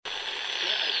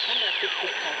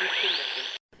Called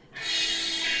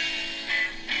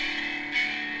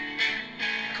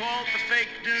the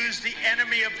fake news the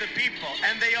enemy of the people,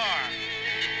 and they are.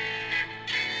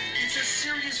 It's a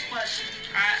serious question.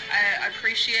 I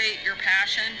appreciate your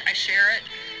passion. I share it.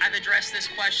 I've addressed this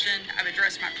question. I've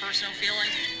addressed my personal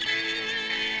feelings.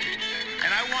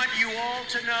 And I want you all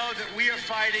to know that we are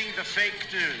fighting the fake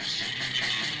news.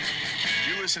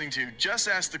 You're listening to Just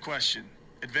Ask the Question,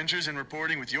 Adventures in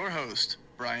Reporting with your host,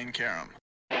 Brian Karam.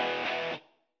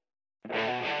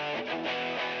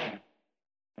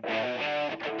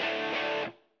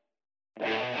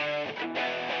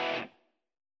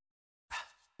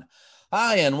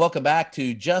 Hi, and welcome back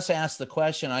to Just Ask the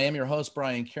Question. I am your host,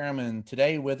 Brian Karam, and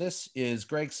today with us is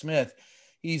Gregg Smith.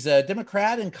 He's a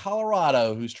Democrat in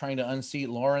Colorado who's trying to unseat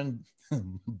Lauren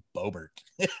Boebert,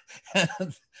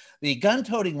 the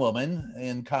gun-toting woman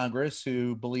in Congress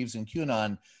who believes in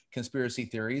QAnon conspiracy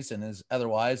theories and is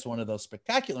otherwise one of those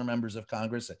spectacular members of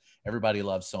Congress that everybody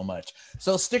loves so much.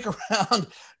 So stick around.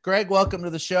 Gregg, welcome to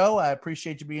the show. I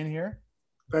appreciate you being here.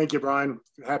 Thank you, Brian.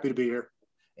 Happy to be here.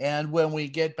 And when we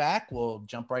get back, we'll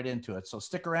jump right into it. So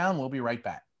stick around. We'll be right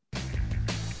back.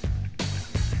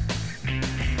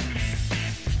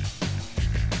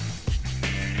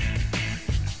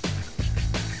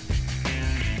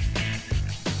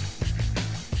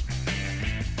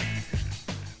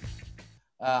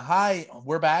 Hi,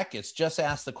 we're back. It's Just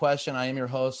Ask the Question. I am your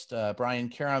host, Brian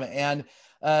Karam. And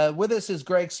with us is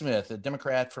Gregg Smith, a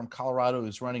Democrat from Colorado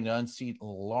who's running to unseat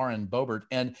Lauren Boebert.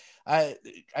 And I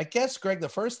guess, Gregg, the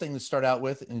first thing to start out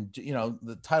with, and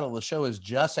the title of the show is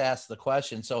Just Ask the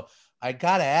Question. So I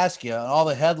got to ask you, all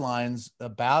the headlines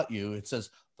about you, it says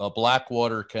the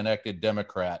Blackwater Connected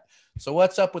Democrat. So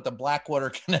what's up with the Blackwater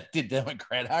Connected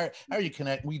Democrat? How are you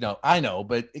connected? I know,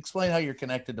 but explain how you're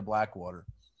connected to Blackwater.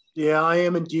 Yeah, I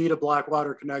am indeed a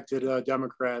Blackwater Connected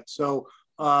Democrat. So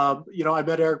I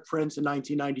met Eric Prince in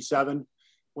 1997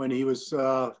 when he was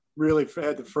really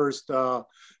had the first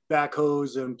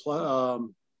backhoes and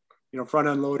front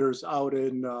end loaders out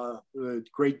in the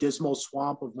Great Dismal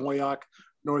Swamp of Moyock,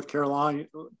 North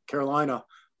Carolina.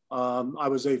 I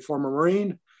was a former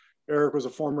Marine. Eric was a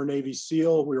former Navy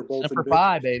SEAL. We were both Semper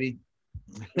Fi, baby.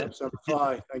 Yep, Semper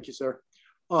Fi. Thank you, sir.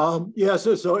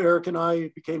 So Eric and I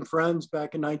became friends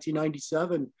back in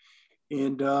 1997.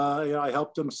 And I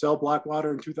helped him sell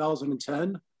Blackwater in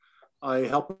 2010. I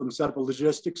helped him set up a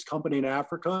logistics company in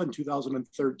Africa in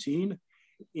 2013.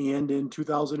 And in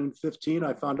 2015,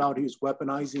 I found out he was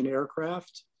weaponizing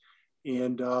aircraft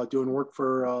and doing work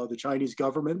for the Chinese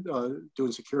government,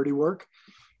 doing security work.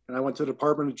 And I went to the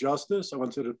Department of Justice. I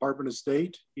went to the Department of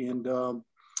State, and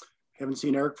haven't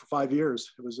seen Eric for 5 years.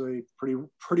 It was a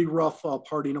pretty rough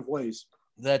parting of ways.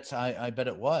 I bet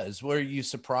it was. Were you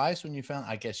surprised when you found?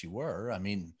 I guess you were. I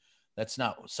mean, that's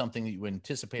not something that you would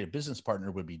anticipate a business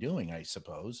partner would be doing, I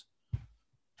suppose.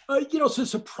 So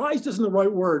surprised isn't the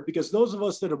right word, because those of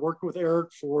us that have worked with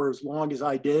Eric for as long as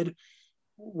I did,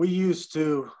 we used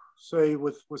to say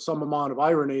with some amount of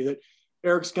irony that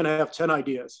Eric's going to have 10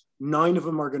 ideas. 9 of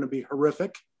them are going to be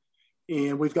horrific.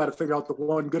 And we've got to figure out the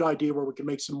one good idea where we can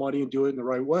make some money and do it in the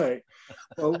right way.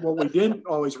 But what we didn't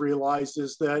always realize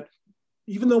is that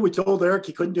even though we told Eric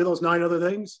he couldn't do those 9 other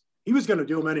things, he was going to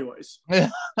do them anyways.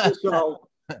 So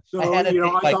I had a date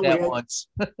like that once.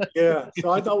 Yeah. So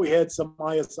I thought we had some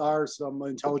ISR, some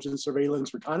intelligence,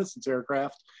 surveillance, reconnaissance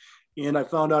aircraft. And I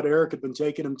found out Eric had been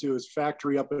taking them to his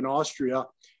factory up in Austria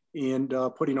and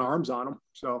putting arms on them.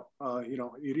 So,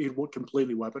 he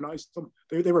completely weaponized them.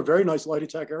 They were very nice light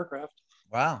attack aircraft.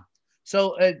 Wow.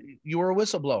 So you were a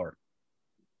whistleblower.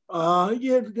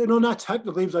 Not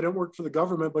technically, because I didn't work for the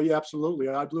government, but yeah, absolutely.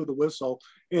 I blew the whistle.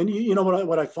 And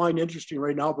what I find interesting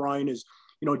right now, Brian, is,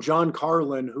 John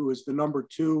Carlin, who is the number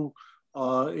 2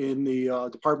 in the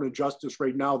Department of Justice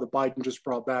right now that Biden just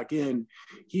brought back in.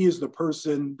 He is the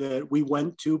person that we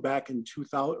went to back in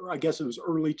 2000, I guess it was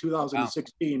early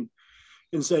 2016, wow,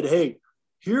 and said, hey,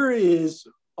 here is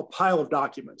a pile of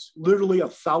documents, literally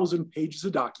 1,000 pages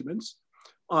of documents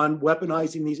on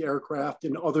weaponizing these aircraft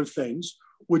and other things.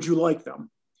 Would you like them?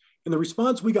 And the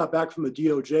response we got back from the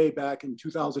DOJ back in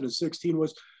 2016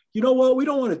 was, you know what, we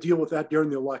don't want to deal with that during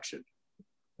the election.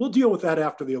 We'll deal with that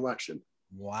after the election.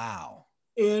 Wow.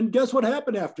 And guess what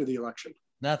happened after the election?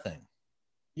 Nothing.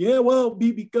 Yeah, well,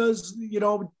 because,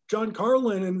 John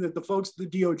Carlin and the folks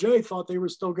at the DOJ thought they were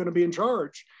still going to be in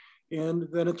charge. And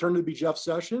then it turned to be Jeff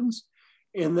Sessions.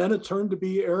 And then it turned to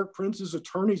be Eric Prince's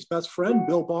attorney's best friend,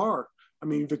 Bill Barr. I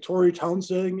mean, Victoria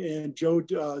Townsend and Joe.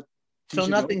 So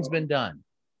nothing's been done.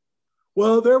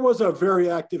 Well, there was a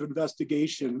very active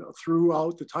investigation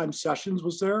throughout the time Sessions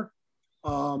was there.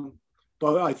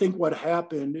 But I think what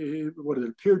happened, what it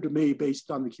appeared to me,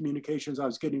 based on the communications I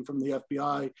was getting from the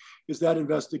FBI, is that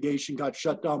investigation got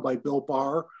shut down by Bill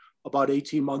Barr about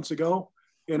 18 months ago.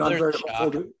 And I'm very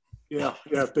hopeful that, yeah,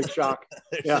 big shock.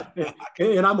 Yeah.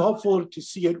 And I'm hopeful to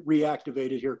see it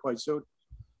reactivated here quite soon.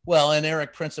 Well, and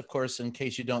Eric Prince, of course, in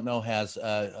case you don't know, has,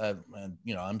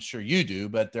 I'm sure you do,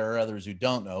 but there are others who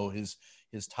don't know his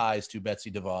ties to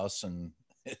Betsy DeVos and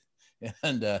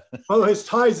well, his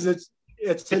ties,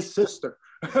 it's his sister.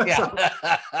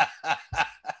 Yeah.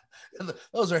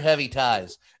 Those are heavy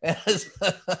ties.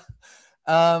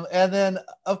 And then,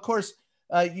 of course,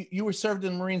 you were served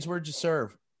in the Marines. Where'd you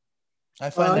serve? I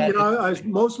find that I was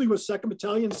mostly with 2nd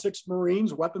Battalion, 6th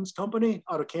Marines Weapons Company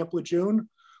out of Camp Lejeune.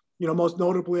 Most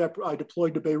notably, I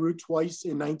deployed to Beirut twice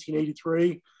in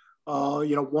 1983.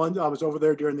 One, I was over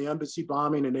there during the embassy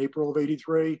bombing in April of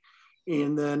 '83.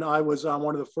 And then I was on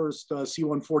one of the first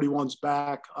C-141s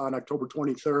back on October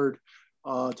 23rd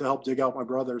to help dig out my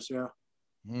brothers. Yeah.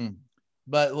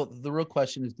 But the real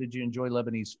question is, did you enjoy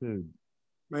Lebanese food?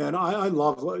 Man, I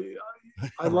love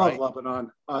Right.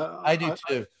 Lebanon. I do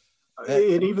too.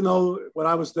 And even though when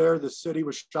I was there, the city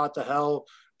was shot to hell,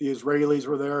 the Israelis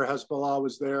were there, Hezbollah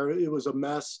was there, it was a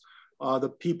mess. The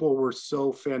people were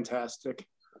so fantastic.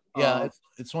 Yeah,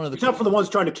 it's one of the except for the ones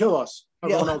trying to kill us.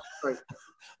 Everyone else is great.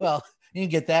 Well, you can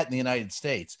get that in the United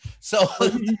States. So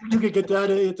you could get that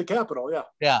at the Capitol. Yeah.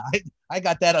 Yeah, I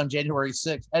got that on January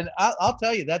 6th. And I'll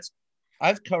tell you,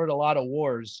 I've covered a lot of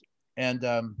wars and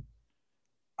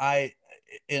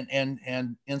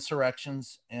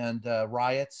insurrections and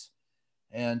riots,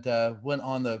 and went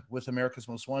on with America's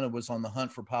Most Wanted, was on the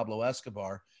hunt for Pablo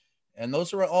Escobar. And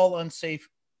those are all unsafe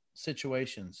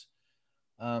situations.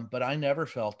 But I never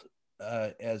felt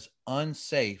as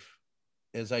unsafe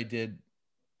as I did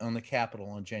on the Capitol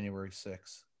on January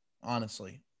 6th.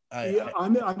 Honestly,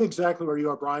 I'm exactly where you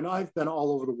are, Brian. I've been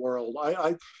all over the world.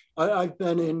 I've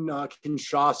been in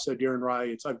Kinshasa during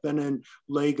riots. I've been in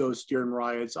Lagos during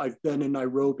riots. I've been in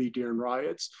Nairobi during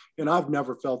riots, and I've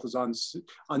never felt as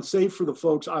unsafe for the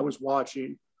folks I was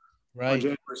watching on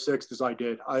January 6th as I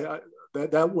did.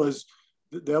 That was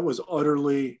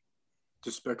utterly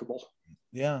despicable.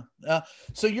 Yeah.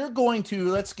 So you're going to,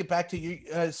 let's get back to you.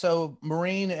 So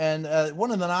Marine, and one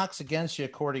of the knocks against you,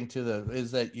 according to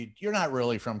is that you're not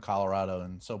really from Colorado.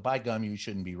 And so by gum, you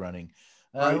shouldn't be running.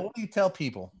 Right. What do you tell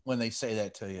people when they say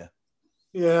that to you?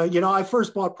 Yeah. I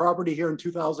first bought property here in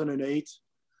 2008.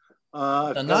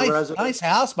 A nice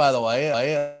house, by the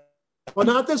way. Well,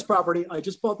 not this property. I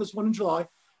just bought this one in July.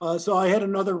 So I had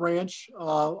another ranch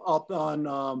up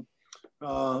on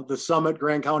the Summit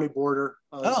Grand County border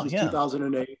since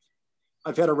 2008.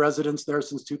 I've had a residence there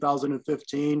since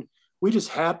 2015. We just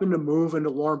happened to move into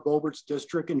Lauren Boebert's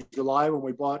district in July when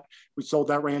we sold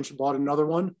that ranch and bought another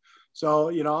one. So,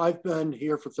 I've been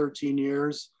here for 13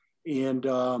 years, and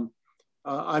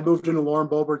I moved into Lauren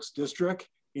Boebert's district,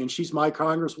 and she's my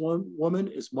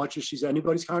congresswoman as much as she's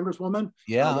anybody's congresswoman.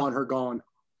 Yeah. I want her gone.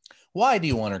 Why do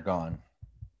you want her gone?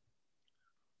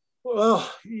 Well,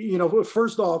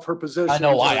 first off, her position. I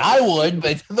know why I would,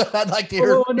 but I'd like to hear.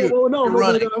 No,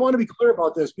 I want to be clear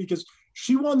about this because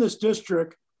she won this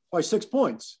district by 6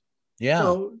 points. Yeah.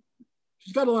 So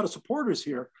she's got a lot of supporters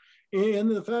here.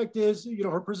 And the fact is,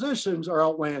 her positions are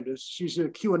outlandish. She's a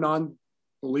QAnon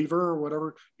believer or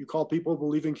whatever you call people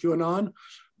believing QAnon.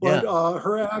 But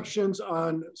her actions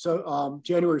on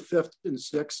January 5th and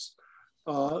 6th,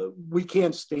 we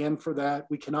can't stand for that.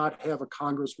 We cannot have a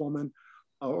congresswoman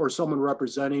or someone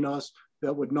representing us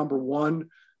that would, number one,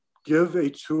 give a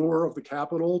tour of the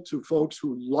Capitol to folks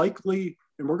who likely,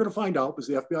 and we're going to find out because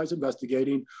the FBI is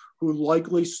investigating, who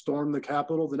likely stormed the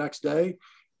Capitol the next day.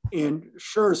 And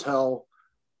sure as hell,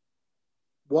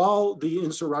 while the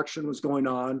insurrection was going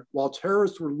on, while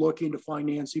terrorists were looking to find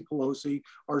Nancy Pelosi,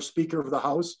 our Speaker of the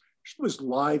House, she was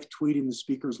live tweeting the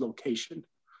Speaker's location.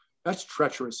 That's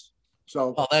treacherous.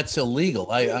 So, well, that's illegal.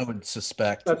 I would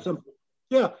suspect. That's simple.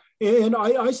 Yeah. And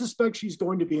I suspect she's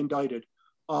going to be indicted.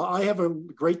 I have a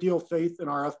great deal of faith in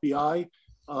our FBI.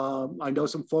 I know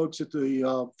some folks at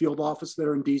the field office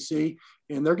there in DC,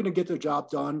 and they're going to get their job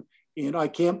done. And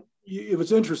it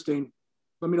was interesting.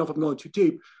 Let me know if I'm going too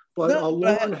deep, but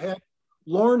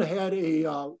Lauren had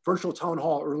a virtual town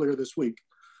hall earlier this week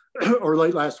or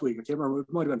late last week. I can't remember. It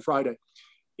might've been Friday.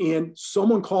 And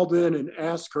someone called in and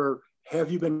asked her,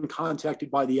 have you been contacted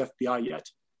by the FBI yet?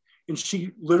 And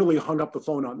she literally hung up the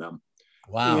phone on them.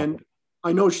 Wow. And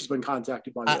I know she's been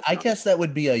contacted by them. I guess that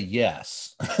would be a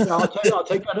yes. Yeah, I'll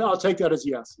take that as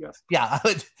yes. Yes. Yeah. I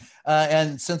would,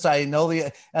 and since I know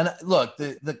look,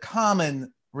 the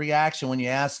common reaction when you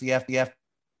ask the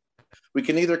We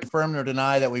can either confirm or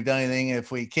deny that we've done anything.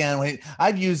 If we can,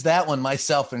 I've used that one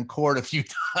myself in court a few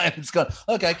times. Going,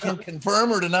 look, I can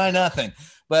confirm or deny nothing,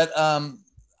 but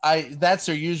that's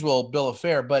their usual bill of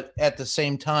fare. But at the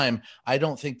same time, I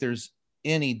don't think there's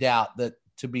any doubt that,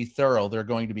 to be thorough, they're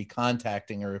going to be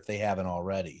contacting her if they haven't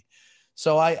already.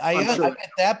 So I get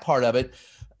that part of it.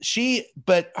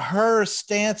 But her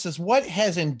stance is, what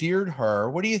has endeared her?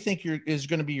 What do you think is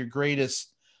going to be your greatest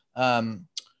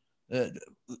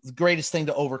the greatest thing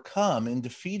to overcome in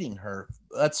defeating her?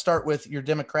 Let's start with your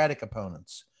Democratic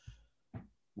opponents.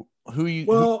 How do you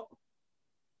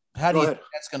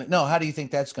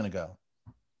think that's going to go?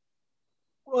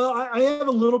 Well, I have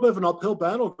a little bit of an uphill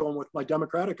battle going with my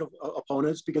Democratic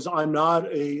opponents because I'm not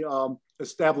a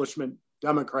establishment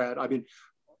Democrat. I mean,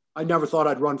 I never thought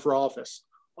I'd run for office.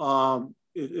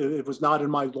 It was not in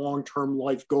my long-term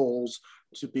life goals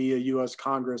to be a U.S.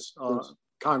 congressman.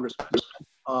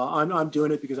 I'm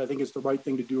doing it because I think it's the right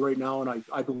thing to do right now, and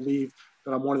I believe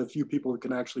that I'm one of the few people who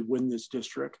can actually win this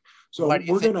district. So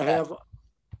we're going to have.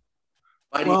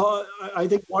 Well, I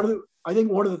think one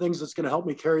of the things that's going to help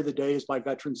me carry the day is my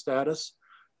veteran status.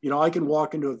 You know, I can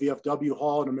walk into a VFW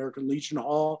hall, an American Legion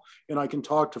hall, and I can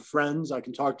talk to friends. I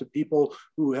can talk to people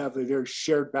who have a very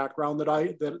shared background that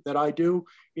I do,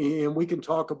 and we can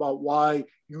talk about why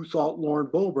you thought Lauren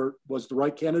Boebert was the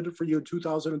right candidate for you in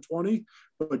 2020,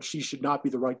 but she should not be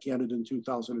the right candidate in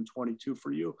 2022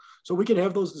 for you. So we can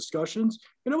have those discussions,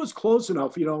 and it was close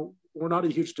enough. You know, we're not a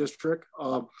huge district.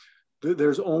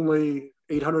 There's only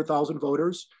 800,000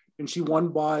 voters, and she won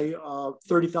by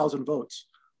 30,000 votes.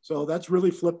 So that's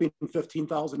really flipping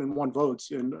 15,001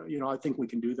 votes. And, you know, I think we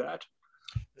can do that.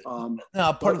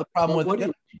 Now, part of the problem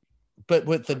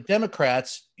with the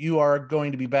Democrats, you are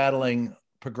going to be battling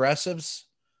progressives,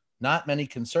 not many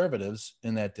conservatives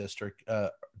in that district,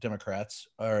 Democrats,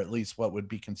 or at least what would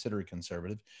be considered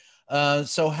conservative.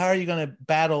 So how are you going to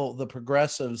battle the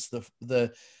progressives?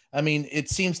 I mean, it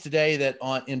seems today that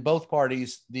in both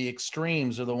parties, the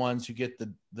extremes are the ones who get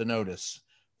the notice,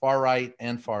 far right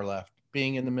and far left.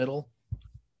 Being in the middle,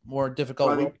 more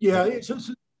difficult. Right. Yeah,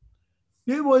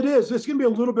 well, it is. It's going to be a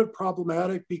little bit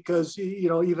problematic because, you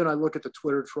know, even I look at the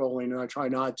Twitter trolling, and I try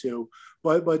not to,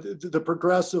 but the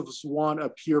progressives want a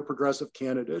pure progressive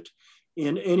candidate,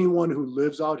 and anyone who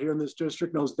lives out here in this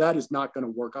district knows that is not going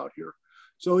to work out here.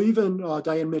 So even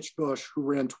Diane Mitch Bush, who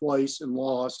ran twice and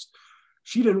lost,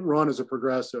 she didn't run as a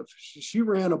progressive. She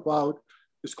ran about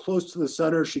as close to the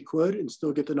center as she could and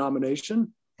still get the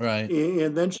nomination. Right.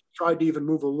 And then she tried to even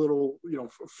move a little, you know,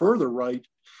 further right.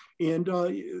 And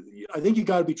I think you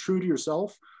got to be true to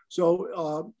yourself.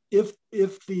 So if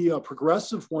the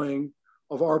progressive wing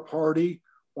of our party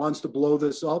wants to blow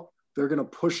this up, they're going to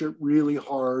push it really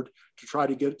hard to try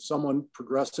to get someone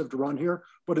progressive to run here,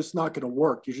 but it's not going to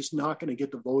work. You're just not going to get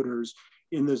the voters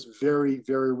in this very,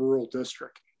 very rural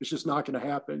district. It's just not going to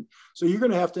happen. So you're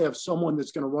going to have someone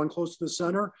that's going to run close to the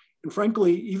center. And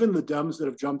frankly, even the Dems that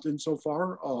have jumped in so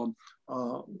far,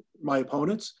 my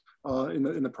opponents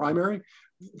in the primary,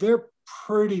 they're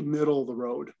pretty middle of the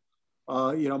road.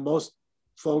 You know, most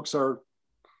folks are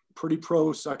pretty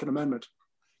pro Second Amendment.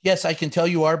 Yes, I can tell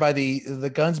you are by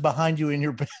the guns behind you in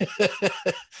your.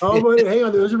 Oh, but hang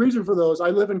on, there's a reason for those. I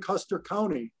live in Custer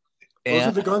County. Those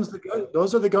are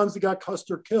the guns that got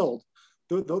Custer killed.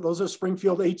 Those are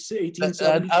Springfield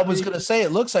 1873. I was going to say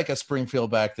it looks like a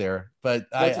Springfield back there, but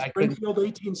that's a Springfield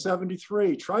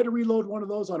 1873. Try to reload one of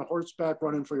those on horseback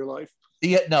running for your life.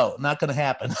 Yeah, no, not going to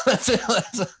happen.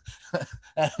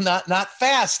 Not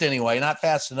fast anyway. Not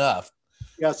fast enough.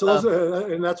 Yeah, so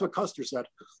and that's what Custer said.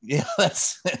 Yeah,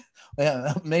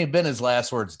 that may have been his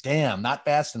last words. Damn, not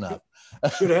fast enough.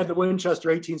 Should have had the Winchester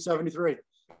 1873.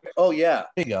 Oh yeah,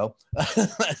 there you go.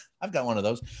 I've got one of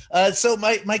those. So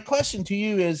my question to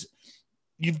you is,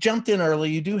 you've jumped in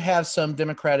early. You do have some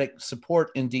Democratic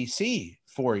support in DC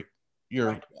for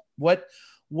your right.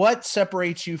 What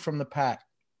separates you from the pack?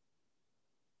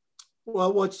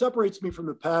 Well, what separates me from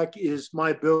the pack is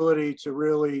my ability to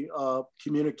really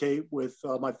communicate with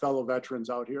my fellow veterans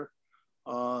out here.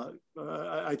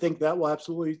 I think that will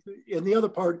absolutely, and the other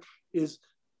part is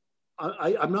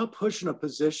I'm not pushing a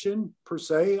position per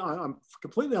se. I'm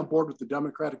completely on board with the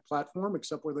Democratic platform,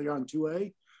 except where they are on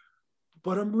 2A.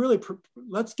 But I'm really,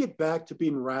 let's get back to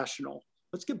being rational.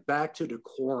 Let's get back to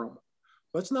decorum.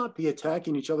 Let's not be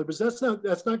attacking each other, because that's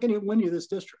not going to win you this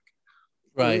district.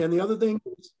 Right. And the other thing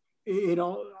is, you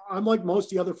know, I'm like most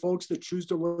of the other folks that choose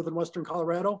to live in Western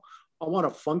Colorado. I want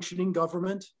a functioning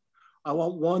government. I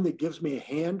want one that gives me a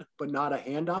hand, but not a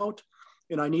handout.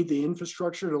 And I need the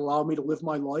infrastructure to allow me to live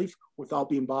my life without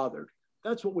being bothered.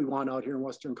 That's what we want out here in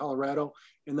Western Colorado.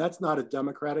 And that's not a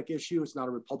Democratic issue. It's not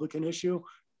a Republican issue.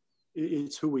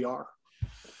 It's who we are.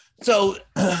 So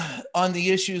on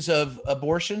the issues of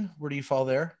abortion, where do you fall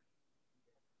there?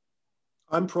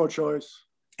 I'm pro-choice.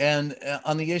 And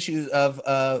on the issues of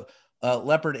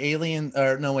leopard alien,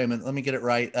 or no, wait a minute, let me get it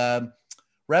right.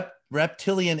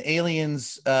 Reptilian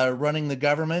aliens running the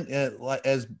government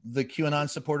as the QAnon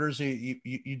supporters.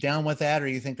 You down with that, or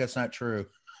you think that's not true?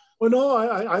 Well, no,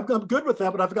 I'm good with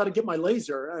that, but I've got to get my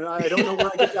laser, and I don't know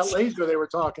where I get that laser they were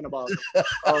talking about.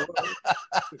 As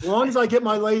long as I get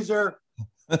my laser.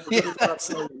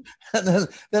 Yes. And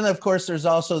then, of course, there's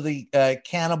also the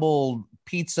cannibal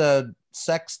pizza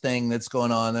sex thing that's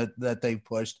going on that they've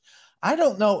pushed. I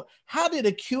don't know. How did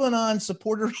a QAnon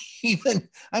supporter even,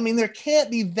 I mean, there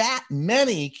can't be that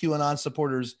many QAnon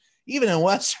supporters, even in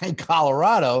Western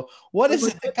Colorado. What is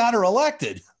it that got her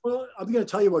elected? Well, I'm going to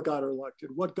tell you what got her elected.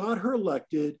 What got her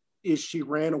elected is she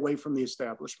ran away from the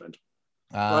establishment,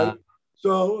 right?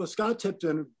 So Scott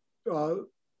Tipton,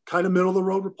 kind of middle of the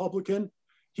road Republican,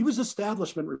 he was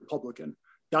establishment Republican.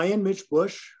 Diane Mitch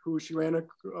Bush, who she ran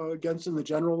against in the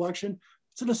general election,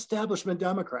 it's an establishment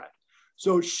Democrat.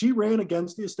 So she ran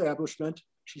against the establishment.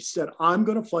 She said, I'm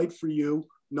going to fight for you.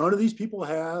 None of these people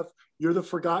have. You're the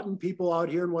forgotten people out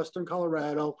here in Western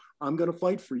Colorado. I'm going to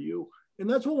fight for you. And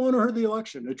that's what won her the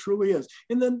election. It truly is.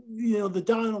 And then, the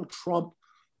Donald Trump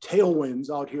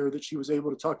tailwinds out here that she was able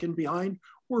to tuck in behind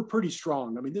were pretty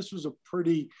strong. I mean, this was a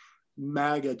pretty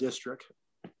MAGA district.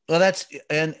 Well,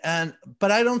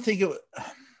 but I don't think it,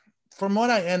 from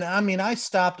what I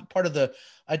stopped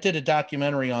I did a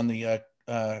documentary on the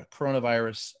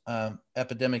coronavirus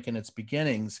epidemic and its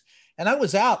beginnings. And I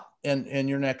was out in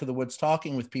your neck of the woods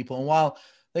talking with people. And while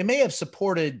they may have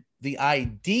supported the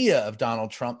idea of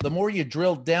Donald Trump, the more you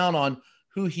drilled down on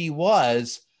who he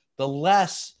was, the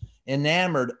less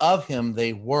enamored of him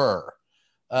they were.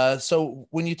 So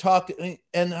when you talk,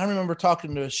 and I remember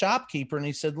talking to a shopkeeper and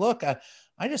he said, look, I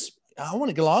want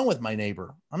to get along with my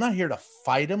neighbor. I'm not here to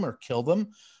fight them or kill them.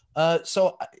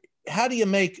 So how are you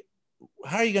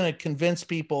going to convince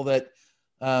people that,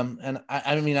 and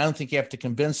I mean, I don't think you have to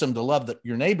convince them to love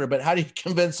your neighbor, but how do you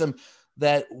convince them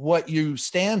that what you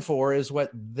stand for is what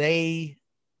they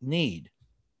need?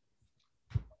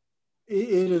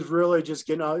 It is really just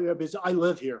getting out. I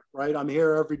live here, right? I'm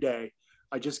here every day.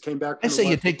 I just came back. I say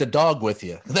you take the dog with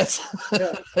you. That's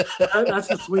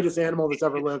the sweetest animal that's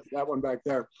ever lived. That one back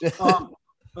there.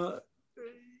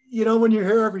 When you're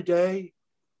here every day,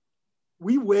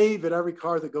 we wave at every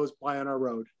car that goes by on our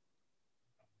road.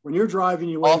 When you're driving,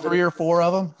 you wave. All three or four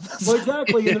of them. Well,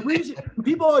 exactly. And the reason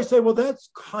people always say, "Well, that's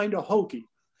kind of hokey,"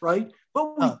 right?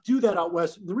 But we do that out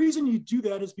west. The reason you do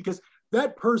that is because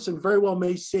that person very well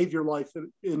may save your life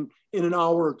in an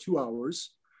hour or 2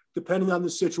 hours, depending on the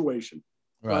situation.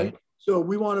 Right. So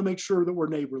we want to make sure that we're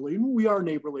neighborly, and we are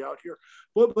neighborly out here.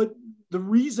 But the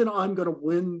reason I'm going to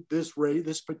win this race,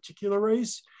 this particular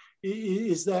race,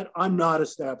 is that I'm not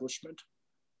establishment.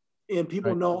 And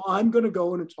people know I'm going to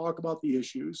go in and talk about the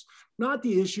issues, not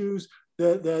the issues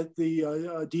that the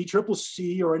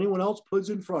DCCC or anyone else puts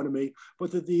in front of me,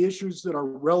 but the issues that are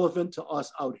relevant to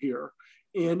us out here.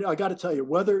 And I got to tell you,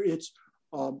 whether it's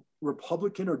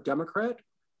Republican or Democrat,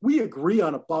 we agree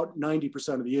on about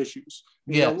 90% of the issues.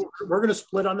 We're going to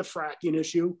split on the fracking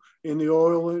issue and the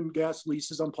oil and gas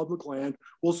leases on public land.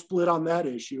 We'll split on that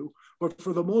issue. But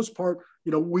for the most part,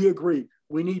 we agree.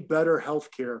 We need better health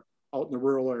care out in the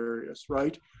rural areas,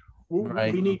 right?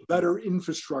 We need better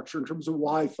infrastructure in terms of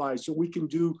Wi-Fi so we can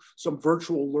do some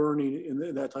virtual learning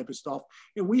and that type of stuff.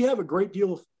 And we have a great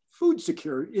deal of food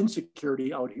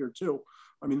insecurity out here too.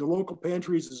 I mean, the local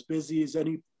pantry is as busy as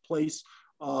any place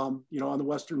on the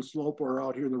Western Slope or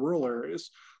out here in the rural areas.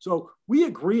 So we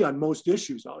agree on most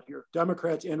issues out here,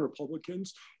 Democrats and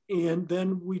Republicans. And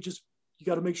then you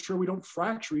got to make sure we don't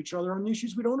fracture each other on the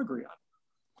issues we don't agree on.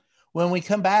 When we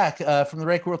come back from the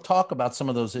break, we'll talk about some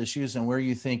of those issues and where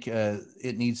you think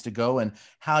it needs to go and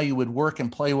how you would work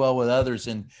and play well with others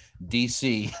in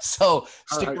DC. So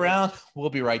stick around. We'll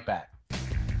be right back.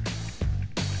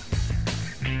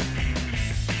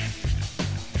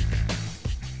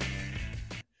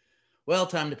 Well,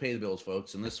 time to pay the bills,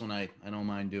 folks. And this one I don't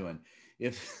mind doing.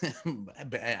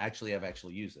 I've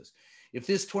actually used this. If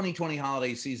this 2020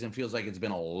 holiday season feels like it's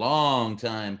been a long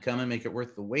time coming, make it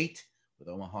worth the wait with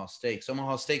Omaha Steaks.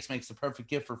 Omaha Steaks makes the perfect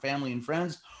gift for family and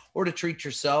friends or to treat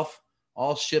yourself,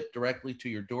 all shipped directly to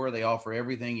your door. They offer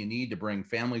everything you need to bring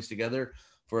families together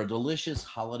for a delicious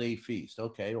holiday feast.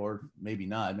 Okay, or maybe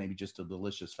not, maybe just a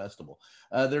delicious festival.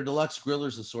 Their deluxe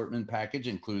grillers assortment package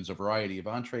includes a variety of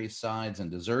entrees, sides,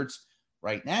 and desserts.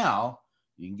 Right now,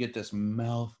 You can get this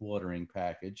mouth-watering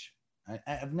package.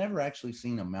 I've never actually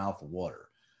seen a mouth water.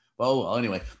 Well,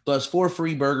 anyway, plus 4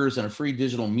 free burgers and a free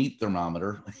digital meat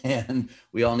thermometer. And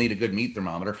we all need a good meat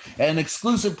thermometer. An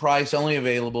exclusive price only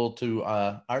available to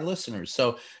our listeners.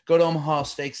 So go to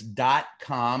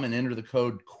omahasteaks.com and enter the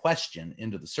code QUESTION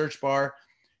into the search bar.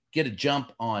 Get a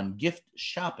jump on gift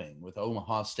shopping with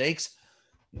Omaha Steaks.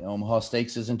 Omaha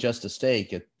Steaks isn't just a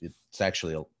steak. It's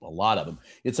actually a lot of them.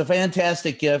 It's a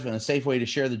fantastic gift and a safe way to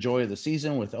share the joy of the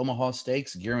season with Omaha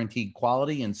Steaks, guaranteed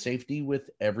quality and safety with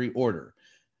every order.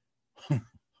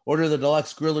 Order the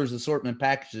Deluxe Grillers Assortment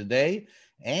Package today,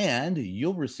 and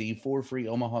you'll receive 4 free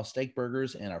Omaha Steak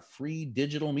burgers and a free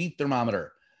digital meat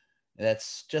thermometer.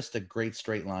 That's just a great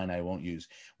straight line I won't use.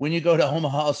 When you go to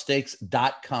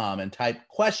omahasteaks.com and type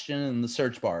question in the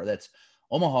search bar, that's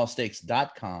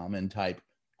omahasteaks.com and type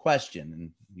question.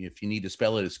 And if you need to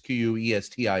spell it, it's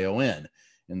QUESTION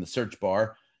in the search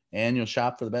bar, and you'll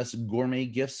shop for the best gourmet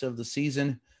gifts of the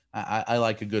season. I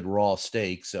like a good raw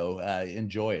steak, so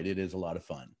enjoy it. It is a lot of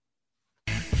fun.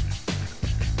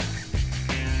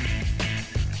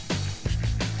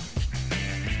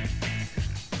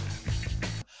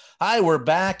 Hi, we're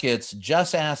back. It's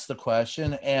Just Ask the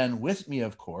Question. And with me,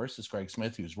 of course, is Gregg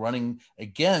Smith, who's running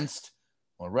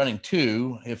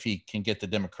to, if he can get the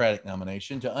Democratic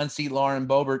nomination, to unseat Lauren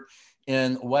Boebert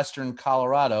in Western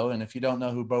Colorado. And if you don't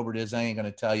know who Boebert is, I ain't going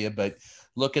to tell you, but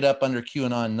look it up under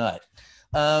QAnon Nut.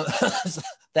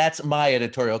 That's my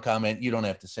editorial comment. You don't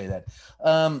have to say that.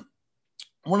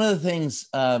 One of the things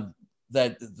that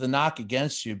the knock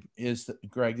against you is,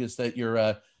 Gregg, is that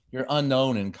you're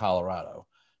unknown in Colorado,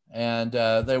 and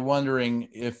they're wondering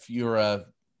if you're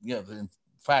in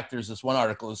fact, there's this one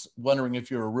article is wondering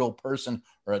if you're a real person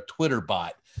or a Twitter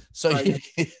bot. So right.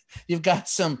 you've got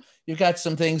some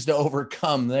things to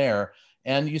overcome there,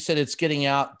 and you said it's getting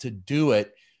out to do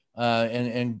it.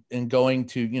 And going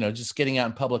to, just getting out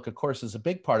in public, of course, is a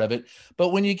big part of it. But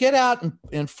when you get out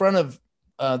in front of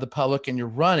the public and you're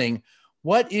running,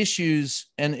 what issues,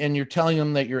 and you're telling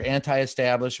them that you're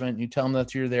anti-establishment, you tell them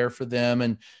that you're there for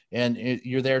them and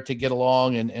you're there to get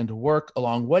along and to work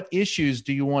along, what issues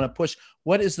do you want to push?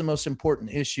 What is the most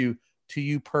important issue to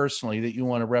you personally that you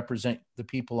want to represent the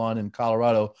people on in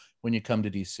Colorado when you come to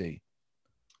DC?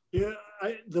 Yeah,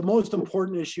 the most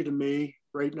important issue to me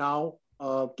right now,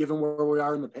 given where we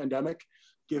are in the pandemic,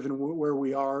 given where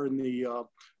we are in the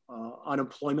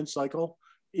unemployment cycle,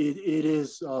 it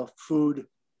is food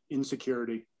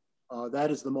insecurity.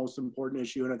 That is the most important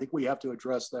issue, and I think we have to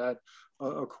address that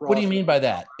across. What do you mean by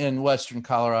that in Western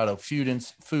Colorado, food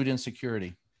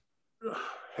insecurity?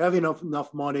 Having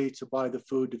enough money to buy the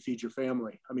food to feed your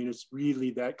family. I mean, it's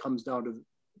really, that comes down to,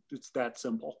 it's that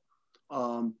simple.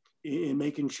 In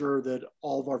making sure that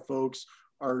all of our folks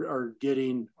are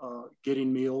getting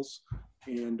meals,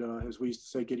 and as we used to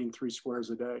say, getting 3 squares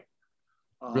a day.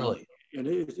 Really? And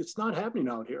it's not happening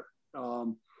out here.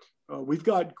 We've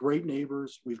got great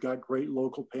neighbors. We've got great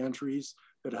local pantries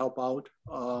that help out.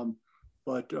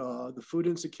 But the food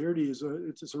insecurity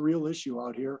it's a real issue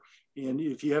out here. And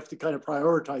if you have to kind of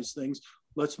prioritize things,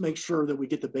 let's make sure that we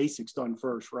get the basics done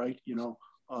first, right?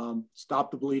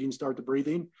 Stop the bleeding, start the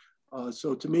breathing.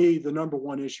 So to me, the number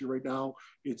one issue right now,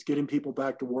 it's getting people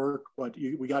back to work, but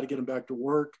we got to get them back to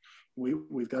work.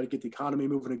 We've got to get the economy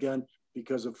moving again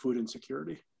because of food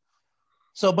insecurity.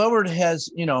 So Boebert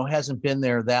hasn't been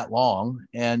there that long,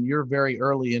 and you're very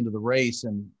early into the race,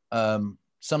 and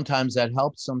sometimes that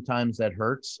helps, sometimes that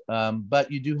hurts. But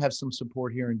you do have some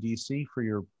support here in DC for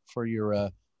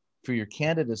your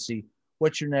candidacy.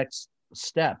 What's your next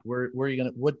step? Where are you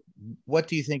gonna? What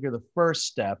do you think are the first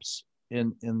steps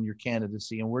in your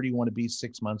candidacy, and where do you want to be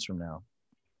 6 months from now?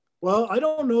 Well, I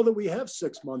don't know that we have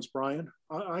 6 months, Brian.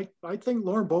 I think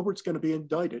Lauren Boebert's going to be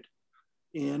indicted,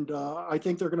 and I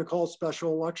think they're going to call a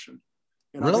special election.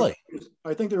 And really?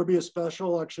 I think there will be a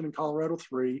special election in Colorado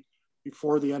 3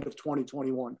 before the end of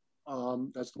 2021.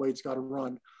 That's the way it's got to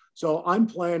run. So I'm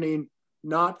planning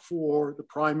not for the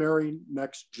primary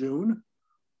next June.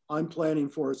 I'm planning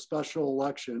for a special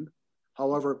election,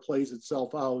 however it plays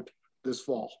itself out this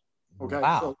fall. Okay.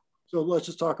 Wow. So let's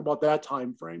just talk about that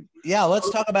time frame. Yeah, let's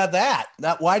talk about that.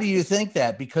 Why do you think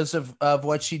that? Because of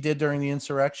what she did during the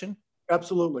insurrection?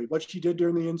 Absolutely. What she did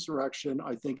during the insurrection,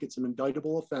 I think it's an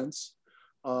indictable offense.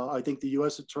 I think the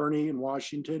U.S. attorney in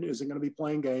Washington isn't going to be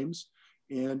playing games.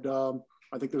 And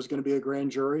I think there's going to be a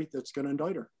grand jury that's going to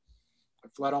indict her. I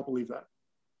flat out believe that.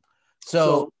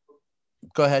 So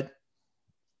go ahead.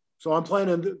 So I'm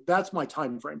planning, that's my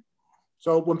time frame.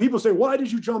 So when people say, why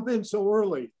did you jump in so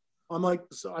early? I'm like,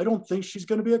 I don't think she's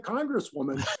going to be a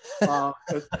congresswoman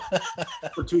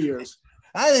for 2 years.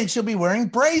 I think she'll be wearing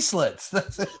bracelets.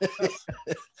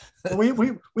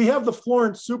 We have the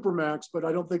Florence Supermax, but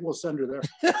I don't think we'll send her there.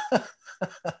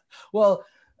 Well,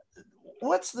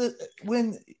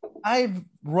 when I've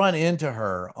run into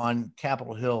her on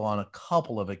Capitol Hill on a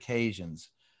couple of occasions,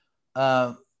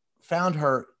 found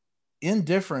her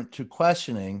indifferent to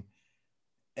questioning,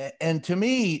 and to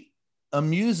me,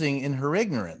 amusing in her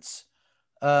ignorance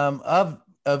of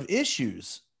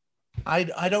issues.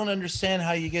 I don't understand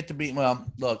how you get to be, well,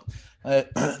 look,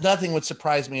 nothing would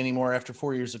surprise me anymore after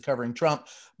 4 years of covering Trump,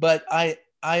 but I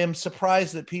am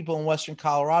surprised that people in Western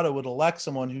Colorado would elect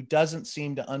someone who doesn't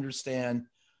seem to understand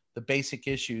the basic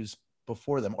issues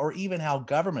before them, or even how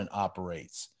government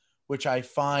operates, which I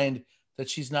find that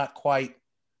she's not quite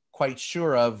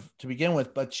sure of to begin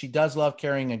with, but she does love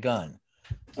carrying a gun.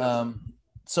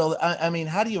 So, I mean,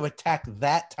 how do you attack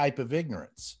that type of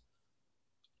ignorance?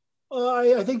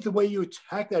 I think the way you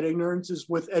attack that ignorance is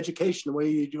with education, the way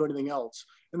you do anything else.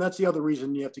 And that's the other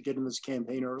reason you have to get in this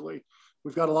campaign early.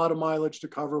 We've got a lot of mileage to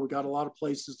cover. We've got a lot of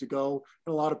places to go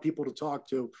and a lot of people to talk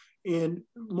to. And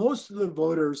most of the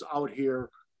voters out here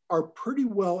are pretty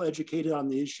well educated on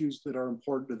the issues that are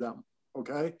important to them.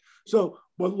 Okay. So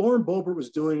what Lauren Boebert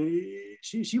was doing,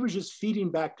 she was just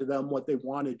feeding back to them what they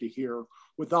wanted to hear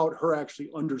without her actually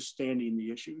understanding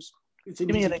the issues. Give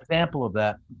me an example of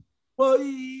that. Well,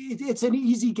 it's an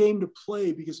easy game to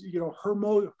play because, you know,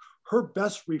 her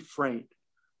best refrain,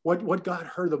 what got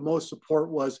her the most support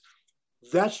was,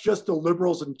 that's just the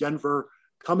liberals in Denver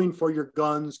coming for your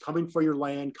guns, coming for your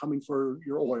land, coming for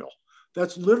your oil.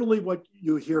 That's literally what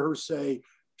you hear her say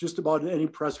just about any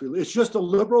press release. It's just the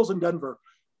liberals in Denver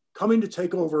coming to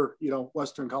take over, you know,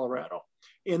 Western Colorado.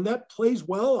 And that plays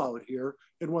well out here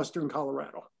in Western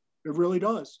Colorado. It really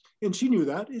does. And she knew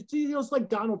that. It's like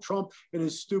Donald Trump and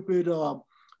his stupid, you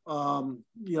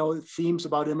know, themes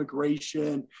about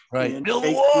immigration. Right. And build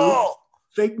the wall.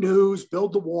 Fake news,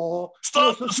 build the wall.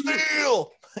 Stop the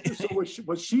steal. So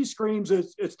what she screams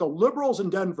is, it's the liberals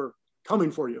in Denver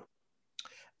coming for you.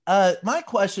 My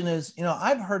question is, you know,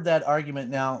 I've heard that argument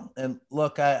now, and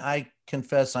look, I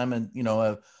confess I'm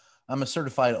a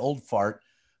certified old fart.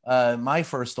 My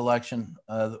first election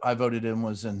I voted in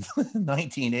was in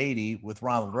 1980 with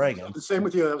Ronald Reagan. The same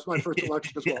with you. That was my first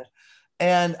election as well.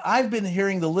 And I've been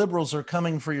hearing the liberals are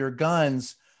coming for your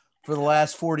guns for the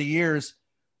last 40 years,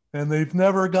 and they've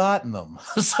never gotten them.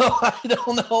 So I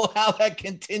don't know how that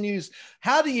continues.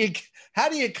 How do you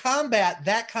combat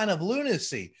that kind of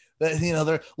lunacy? That, you know,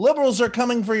 the liberals are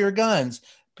coming for your guns.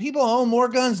 People own more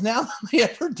guns now than they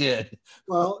ever did.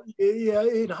 Well,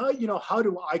 yeah. How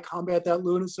do I combat that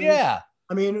lunacy? Yeah.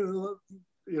 I mean, you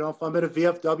know, if I'm at a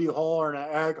VFW hall or an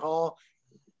ag hall,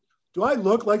 do I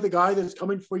look like the guy that's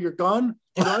coming for your gun?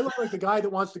 Or do I look like the guy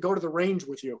that wants to go to the range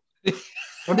with you?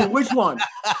 I mean, which one?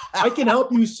 I can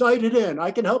help you sight it in. I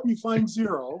can help you find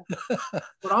zero,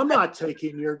 but I'm not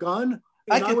taking your gun.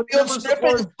 I can field strip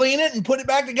it and clean it and put it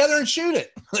back together and shoot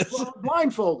it.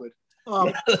 Blindfolded.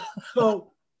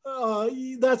 So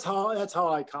that's how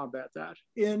I combat that.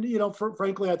 And, you know,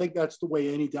 frankly, I think that's the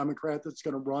way any Democrat that's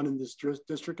going to run in this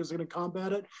district is going to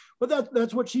combat it. But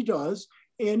that's what she does.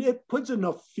 And it puts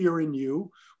enough fear in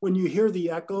you when you hear the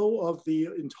echo of the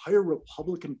entire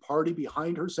Republican Party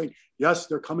behind her saying, yes,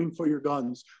 they're coming for your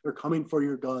guns. They're coming for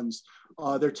your guns.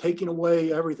 They're taking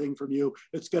away everything from you.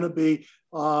 It's going to be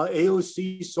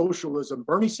AOC socialism.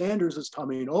 Bernie Sanders is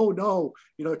coming. Oh, no,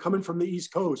 you know, coming from the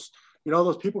East Coast. You know,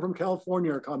 those people from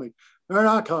California are coming. They're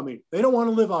not coming. They don't want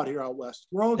to live out here out west.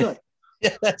 We're all good.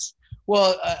 Yes.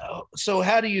 Well, so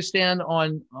how do you stand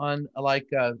on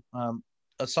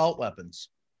assault weapons?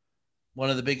 One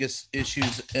of the biggest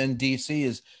issues in DC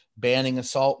is banning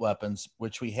assault weapons,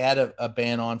 which we had a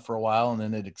ban on for a while and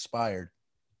then it expired.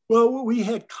 Well, we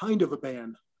had kind of a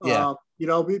ban. Yeah. You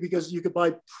know, because you could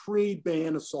buy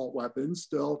pre-ban assault weapons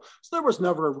still. So there was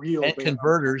never a real and ban.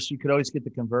 Converters. You could always get the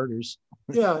converters.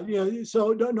 Yeah.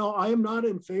 So no, I am not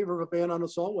in favor of a ban on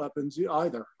assault weapons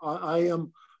either. I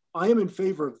am in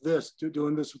favor of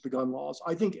doing this with the gun laws.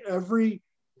 I think every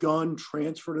gun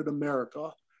transferred in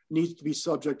America needs to be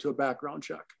subject to a background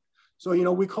check. So, you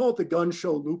know, we call it the gun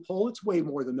show loophole. It's way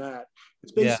more than that.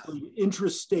 It's basically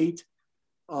intrastate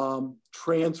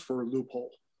transfer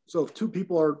loophole. So if two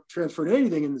people are transferring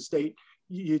anything in the state,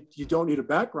 you don't need a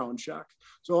background check.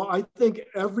 So I think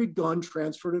every gun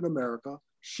transferred in America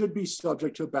should be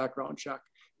subject to a background check.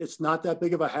 It's not that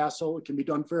big of a hassle. It can be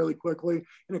done fairly quickly,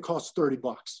 and it costs $30.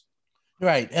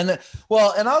 Right. And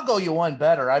I'll go you one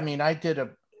better. I mean, I did a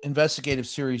investigative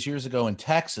series years ago in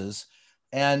Texas,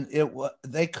 and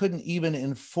they couldn't even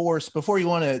enforce, before you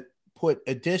want to put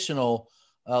additional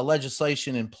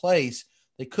legislation in place,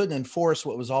 they couldn't enforce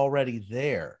what was already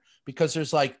there, because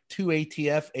there's like 2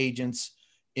 ATF agents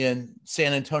in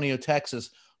San Antonio, Texas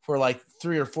for like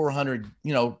 300 or 400,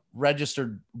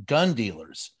 registered gun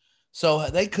dealers. So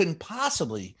they couldn't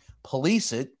possibly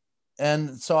police it.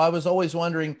 And so I was always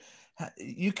wondering,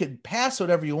 you could pass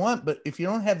whatever you want, but if you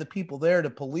don't have the people there to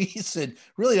police it,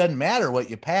 really doesn't matter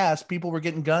what you pass. People were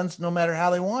getting guns no matter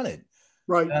how they wanted.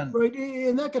 Right.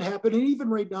 And that could happen. And even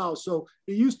right now. So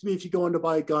it used to be, if you go in to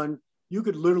buy a gun, you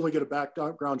could literally get a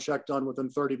background check done within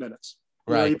 30 minutes.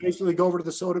 You basically go over to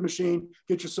the soda machine,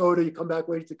 get your soda, you come back,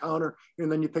 wait at the counter,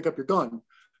 and then you pick up your gun.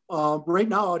 Right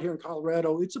now out here in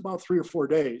Colorado, it's about 3 or 4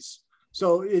 days.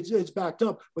 So it's backed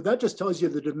up. But that just tells you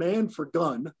the demand for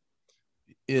gun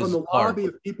is from the lobby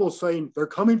of people saying they're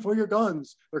coming for your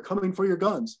guns. They're coming for your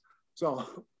guns.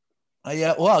 So.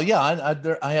 Yeah. Well, yeah.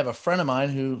 I have a friend of mine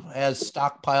who has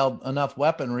stockpiled enough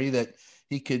weaponry that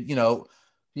he could,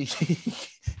 he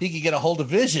could get a whole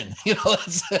division. He could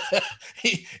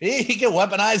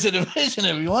weaponize a division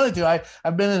if he wanted to.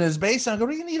 I've been in his base and I go,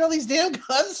 what do you need all these damn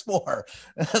guns for?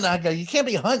 And I go, you can't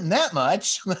be hunting that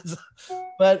much.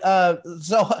 But how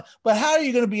are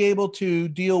you going to be able to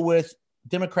deal with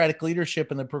Democratic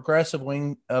leadership in the progressive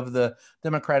wing of the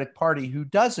Democratic Party who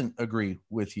doesn't agree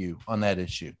with you on that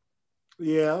issue?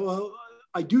 Yeah, well,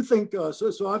 I do think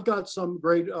so. I've got some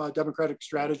great Democratic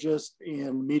strategists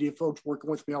and media folks working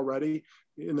with me already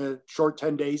in the short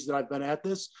 10 days that I've been at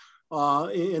this,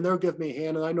 and they'll give me a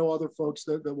hand. And I know other folks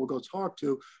that we'll go talk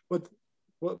to. But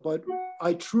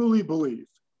I truly believe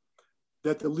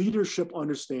that the leadership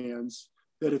understands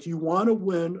that if you want to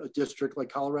win a district like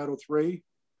Colorado 3,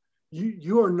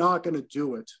 you are not going to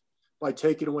do it by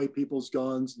taking away people's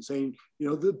guns and saying,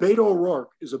 the Beto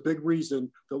O'Rourke is a big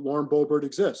reason that Lauren Boebert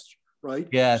exists, right?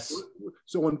 Yes.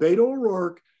 So when Beto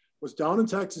O'Rourke was down in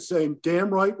Texas saying, damn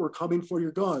right, we're coming for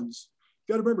your guns,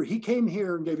 you got to remember, he came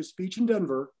here and gave a speech in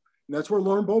Denver, and that's where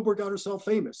Lauren Boebert got herself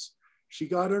famous. She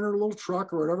got in her little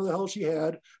truck or whatever the hell she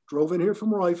had, drove in here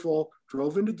from Rifle,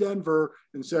 drove into Denver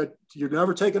and said, you're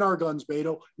never taking our guns,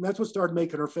 Beto. And that's what started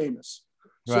making her famous.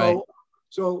 Right.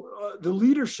 So the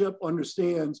leadership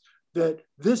understands that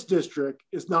this district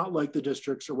is not like the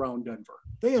districts around Denver.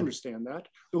 They understand that.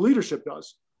 The leadership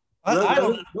does.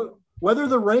 Whether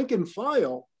the rank and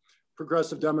file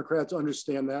progressive Democrats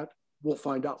understand that, we'll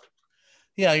find out.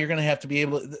 Yeah, you're going to have to be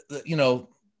able to,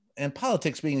 and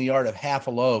politics being the art of half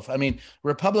a loaf. I mean,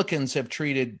 Republicans have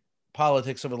treated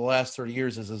politics over the last 30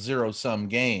 years as a zero-sum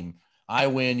game. I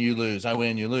win, you lose. I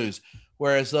win, you lose.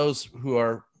 Whereas those who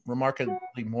are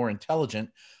remarkably more intelligent,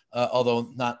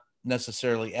 although not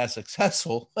necessarily as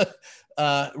successful,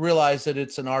 realize that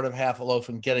it's an art of half a loaf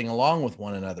and getting along with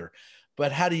one another.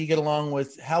 But how would you get along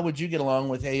with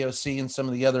AOC and some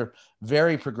of the other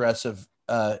very progressive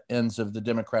ends of the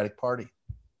Democratic Party?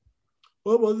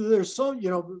 Well, there's some,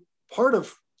 part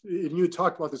of, and you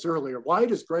talked about this earlier, why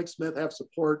does Gregg Smith have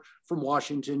support from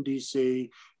Washington,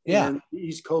 D.C. and the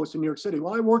East Coast in New York City?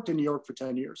 Well, I worked in New York for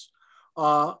 10 years.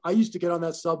 I used to get on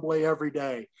that subway every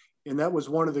day. And that was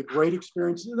one of the great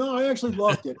experiences. No, I actually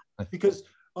loved it because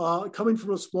coming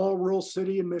from a small rural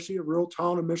city in Michigan, a rural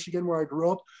town in Michigan where I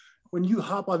grew up, when you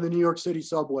hop on the New York City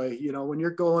subway, when you're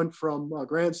going from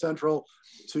Grand Central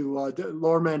to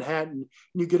Lower Manhattan,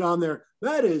 and you get on there,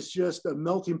 that is just a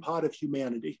melting pot of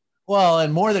humanity. Well,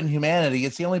 and more than humanity,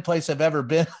 it's the only place I've ever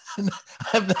been.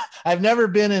 I've never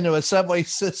been into a subway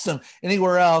system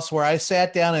anywhere else where I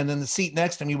sat down and in the seat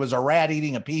next to me was a rat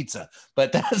eating a pizza.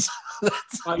 But that's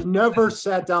I never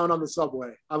sat down on the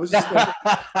subway. I was just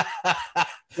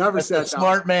never sat down.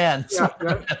 Smart man. Yeah,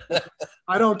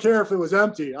 I don't care if it was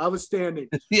empty. I was standing.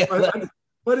 Yeah.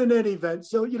 But in any event,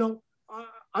 so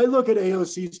I look at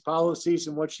AOC's policies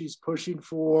and what she's pushing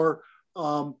for,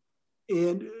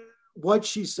 and what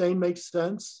she's saying makes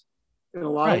sense in a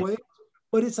lot of ways,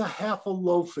 but it's a half a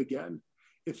loaf again.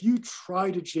 If you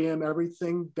try to jam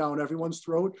everything down everyone's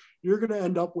throat, you're going to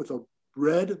end up with a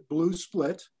red-blue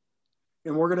split,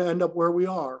 and we're going to end up where we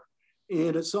are.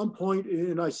 And at some point,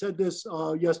 and I said this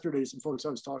yesterday, some folks I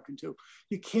was talking to,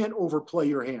 you can't overplay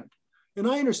your hand. And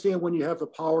I understand when you have the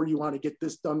power, you want to get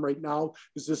this done right now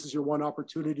because this is your one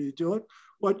opportunity to do it.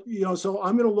 But, so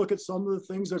I'm going to look at some of the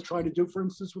things they're trying to do, for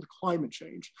instance, with climate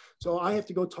change. So I have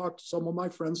to go talk to some of my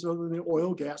friends in the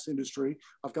oil gas industry.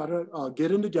 I've got to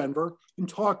get into Denver and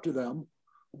talk to them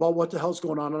about what the hell's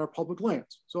going on our public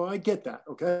lands. So I get that,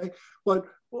 okay? But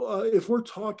if we're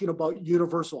talking about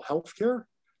universal health care,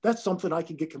 that's something I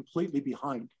can get completely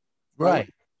behind. Right.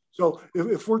 So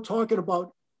if we're talking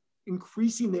about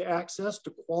increasing the access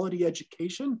to quality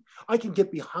education, I can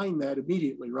get behind that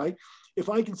immediately, right? If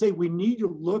I can say we need to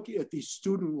look at these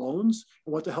student loans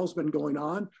and what the hell's been going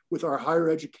on with our higher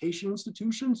education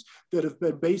institutions that have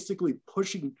been basically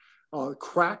pushing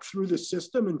crack through the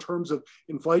system in terms of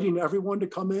inviting everyone to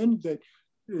come in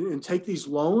and take these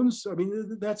loans. I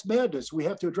mean, that's madness. We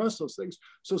have to address those things.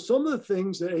 So some of the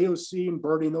things that AOC and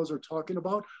Bernie and those are talking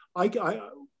about,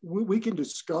 we can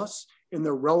discuss, and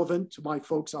they're relevant to my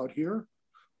folks out here.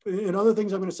 And other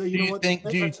things I'm going to say, you know what?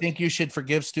 Do you think you should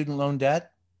forgive student loan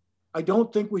debt? I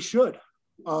don't think we should.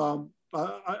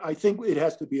 I think it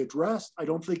has to be addressed. I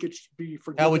don't think it should be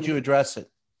forgiven. How would you address it?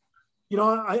 You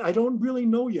know, I don't really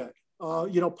know yet.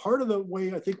 You know, part of the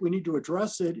way I think we need to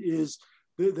address it is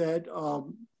that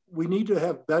we need to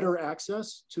have better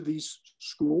access to these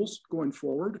schools going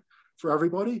forward for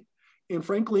everybody. And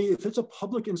frankly, if it's a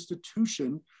public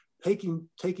institution taking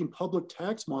public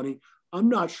tax money, I'm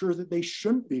not sure that they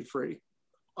shouldn't be free.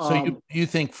 So you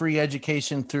think free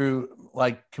education through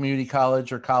like community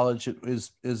college or college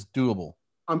is doable?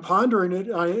 I'm pondering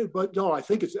it, but no, I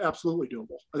think it's absolutely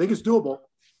doable. I think it's doable.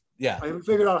 Yeah. I haven't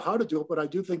figured out how to do it, but I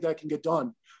do think that can get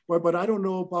done. But I don't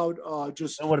know about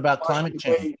just. And what about climate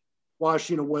change?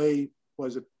 Washing away,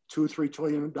 was it $2-3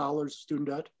 trillion student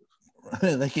debt?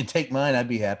 They can take mine. I'd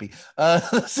be happy.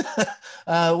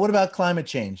 What about climate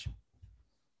change?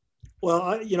 Well,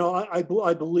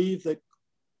 I believe that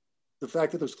the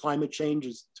fact that there's climate change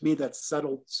is, to me, that's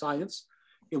settled science,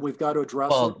 and we've got to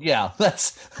address it. Yeah,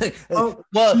 that's well.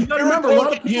 You got to remember, a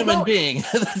lot of human being.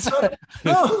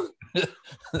 No,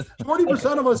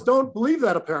 40% of us don't believe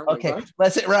that, apparently. Okay, right?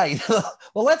 that's it. Right.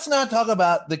 Well, let's not talk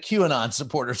about the QAnon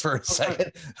supporters for a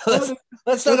second.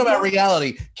 Let's talk about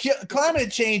reality.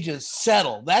 Climate change is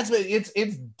settled.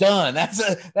 It's done.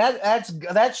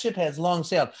 That ship has long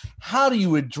sailed. How do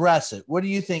you address it? What do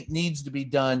you think needs to be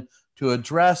done to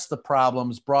address the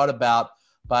problems brought about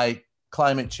by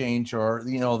climate change, or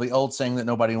the old saying that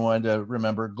nobody wanted to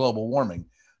remember, global warming?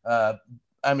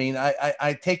 I mean,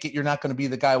 I take it you're not going to be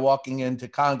the guy walking into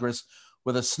Congress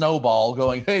with a snowball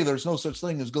going, hey, there's no such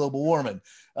thing as global warming.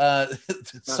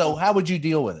 So how would you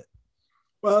deal with it?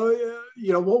 Well,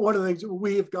 one of the things,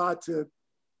 we have got to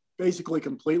basically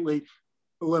completely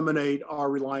eliminate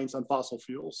our reliance on fossil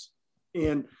fuels.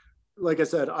 And like I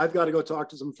said, I've got to go talk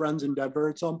to some friends in Denver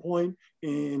at some point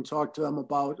and talk to them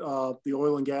about the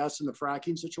oil and gas and the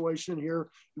fracking situation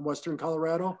here in Western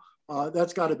Colorado.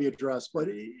 That's got to be addressed, but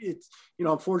it's,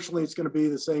 unfortunately, it's going to be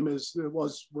the same as it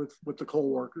was with the coal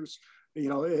workers.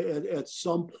 At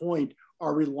some point,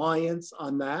 our reliance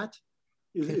on that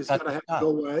is going to have to go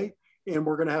away, and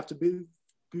we're going to have to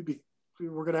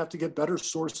we're going to have to get better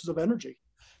sources of energy.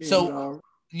 So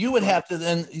you would have to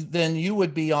then you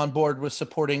would be on board with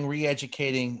supporting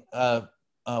re-educating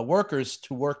workers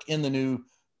to work in the new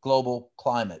global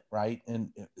climate, right? And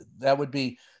that would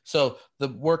be, so the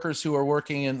workers who are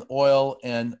working in oil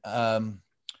and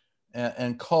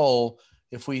coal,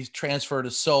 if we transfer to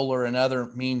solar and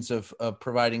other means of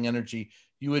providing energy,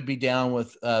 you would be down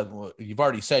with, you've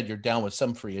already said you're down with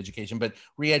some free education, but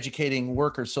re-educating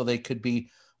workers so they could be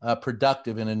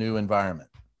productive in a new environment.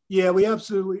 Yeah, we have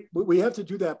to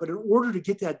do that. But in order to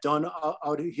get that done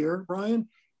out here, Brian,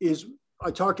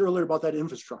 I talked earlier about that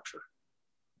infrastructure.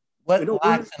 What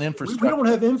lacks in infrastructure? We don't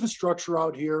have infrastructure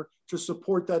out here to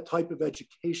support that type of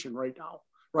education right now,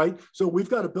 right? So we've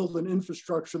got to build an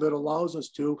infrastructure that allows us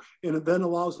to, and it then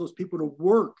allows those people to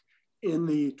work in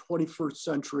the 21st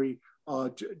century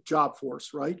job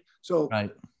force, right? So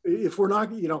if we're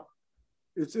not,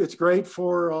 it's great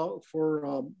for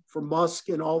Musk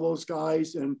and all those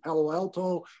guys in Palo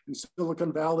Alto and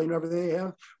Silicon Valley and everything they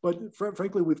have, but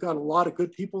frankly, we've got a lot of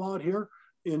good people out here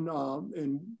in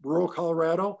rural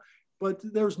Colorado, but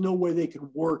there's no way they can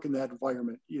work in that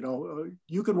environment.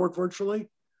 You can work virtually.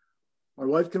 My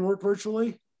wife can work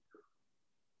virtually.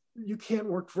 You can't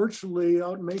work virtually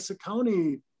out in Mesa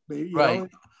County. Right.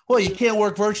 Well, you can't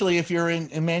work virtually if you're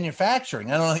in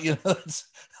manufacturing. I don't know.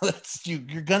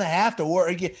 You're going to have to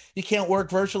work. You can't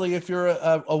work virtually if you're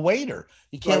a waiter.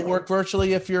 You can't work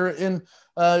virtually if you're in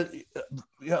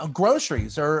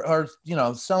groceries or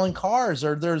selling cars,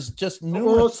 or there's just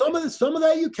numerous. Well, some of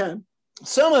that you can.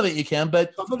 Some of it you can,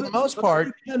 but for the most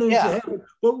part,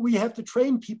 But we have to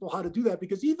train people how to do that,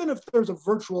 because even if there's a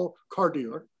virtual car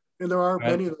dealer, and there are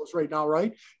many of those right now,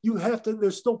 right?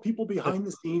 There's still people behind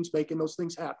the scenes making those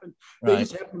things happen. They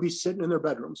just happen to be sitting in their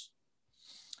bedrooms.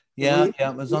 Yeah.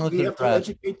 As long as we have to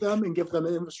educate them and give them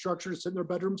an infrastructure to sit in their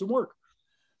bedrooms and work.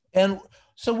 And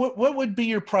so what would be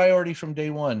your priority from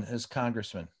day one as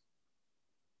congressman?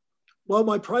 Well,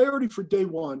 my priority for day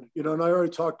one, and I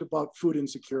already talked about food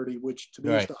insecurity, which to me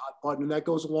is Right. the hot button, and that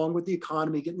goes along with the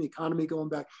economy, getting the economy going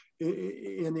back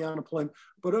in the unemployment.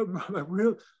 But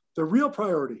the real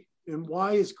priority, and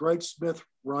why is Gregg Smith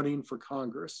running for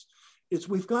Congress, is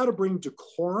we've got to bring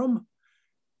decorum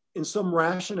and some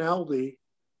rationality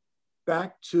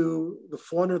back to the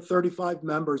 435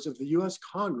 members of the U.S.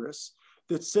 Congress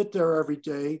that sit there every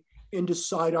day and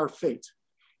decide our fate.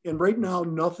 And right now,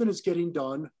 nothing is getting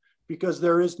done because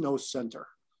there is no center.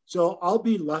 So I'll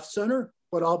be left center,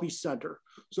 but I'll be center.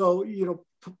 So,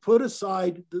 put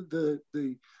aside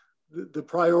the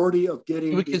priority of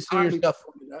getting You would the consider economy yourself,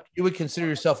 before that. you would consider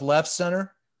yourself left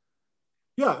center?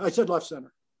 Yeah, I said left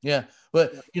center. Yeah.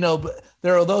 But, but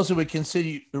there are those who would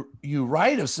consider you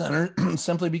right of center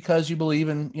simply because you believe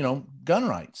in, gun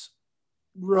rights.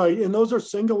 Right. And those are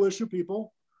single issue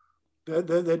people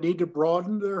that need to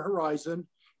broaden their horizon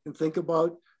and think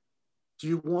about, do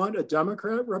you want a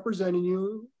Democrat representing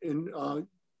you in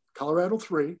Colorado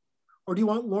 3, or do you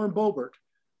want Lauren Boebert?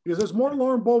 Because there's more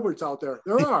Lauren Boeberts out there.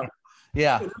 There are.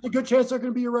 Yeah. And there's a good chance they're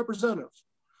going to be your representative.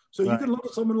 So Right. you can look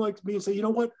at someone like me and say, you know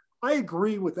what? I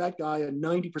agree with that guy on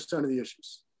 90% of the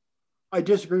issues. I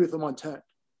disagree with him on 10.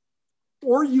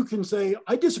 Or you can say,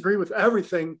 I disagree with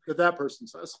everything that person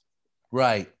says.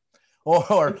 Right.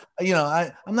 Or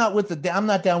I'm not I'm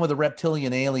not down with the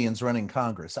reptilian aliens running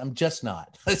Congress. I'm just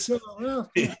not.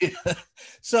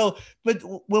 So, but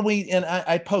when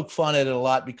I poke fun at it a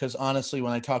lot because honestly,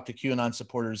 when I talk to QAnon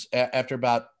supporters, after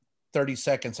about 30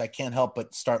 seconds, I can't help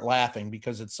but start laughing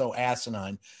because it's so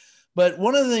asinine. But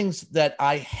one of the things that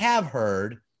I have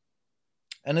heard,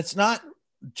 and it's not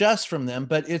just from them,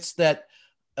 but it's that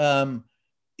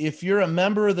if you're a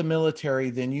member of the military,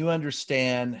 then you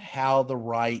understand how the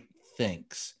right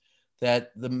thinks,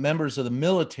 that the members of the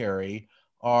military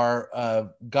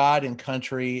are God and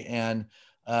country. And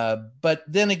but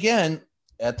then again,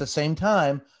 at the same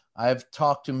time, I've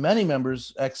talked to many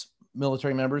members,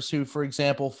 ex-military members, who, for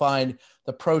example, find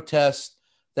the protests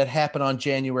that happened on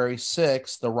January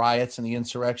 6th, the riots and the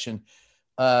insurrection,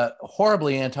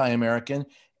 horribly anti-American,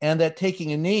 and that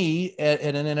taking a knee at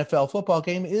an NFL football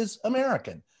game is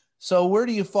American. So where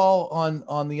do you fall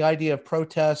on the idea of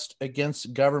protest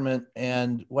against government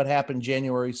and what happened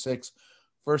January 6th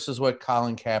versus what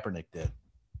Colin Kaepernick did?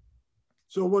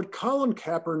 So what Colin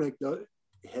Kaepernick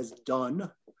has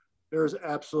done, there's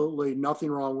absolutely nothing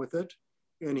wrong with it.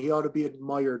 And he ought to be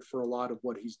admired for a lot of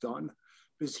what he's done,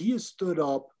 because he has stood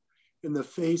up in the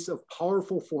face of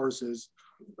powerful forces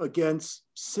against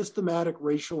systematic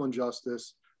racial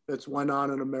injustice that's went on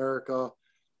in America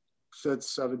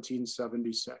since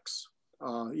 1776,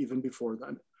 even before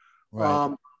then.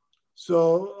 Right.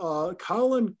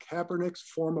 Colin Kaepernick's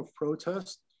form of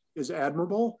protest is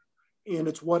admirable, and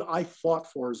it's what I fought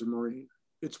for as a Marine.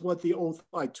 It's what the oath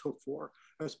I took for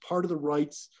as part of the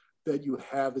rights that you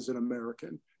have as an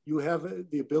American. You have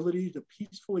the ability to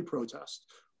peacefully protest.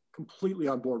 Completely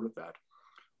on board with that.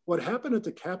 What happened at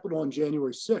the Capitol on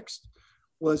January 6th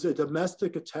was a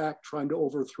domestic attack trying to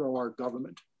overthrow our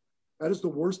government. That is the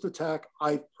worst attack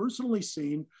I've personally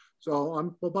seen. So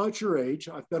I'm about your age.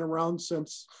 I've been around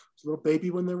since I was a little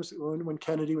baby when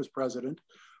Kennedy was president.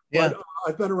 Yeah. But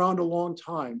I've been around a long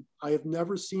time. I have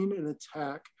never seen an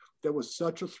attack that was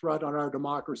such a threat on our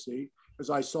democracy as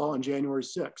I saw on January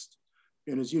 6th.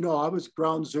 And as you know, I was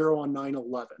ground zero on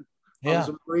 9/11. Yeah. I was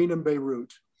a Marine in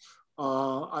Beirut.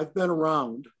 I've been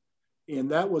around,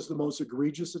 and that was the most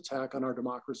egregious attack on our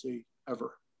democracy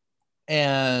ever.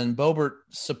 And Boebert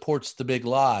supports the big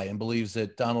lie and believes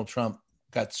that Donald Trump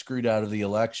got screwed out of the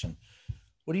election.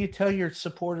 What do you tell your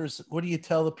supporters? What do you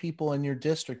tell the people in your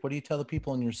district? What do you tell the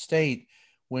people in your state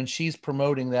when she's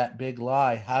promoting that big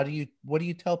lie? What do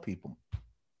you tell people?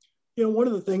 One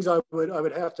of the things I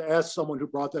would have to ask someone who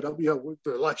brought that up, the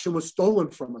election was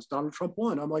stolen from us. Donald Trump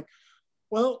won. I'm like,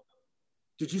 well,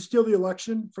 did you steal the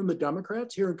election from the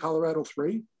Democrats here in Colorado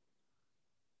 3?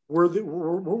 Were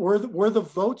the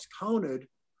votes counted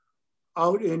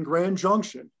out in Grand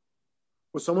Junction?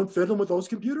 Was someone fiddling with those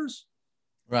computers?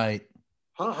 Right.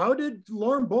 How did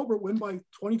Lauren Boebert win by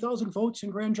 20,000 votes in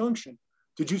Grand Junction?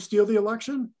 Did you steal the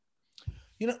election?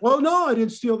 Well, no, I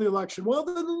didn't steal the election. Well,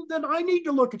 then I need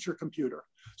to look at your computer.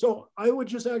 So I would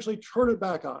just actually turn it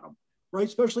back on them, right?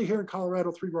 Especially here in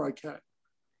Colorado 3 where I can.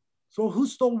 So who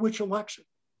stole which election?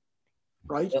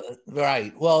 Right.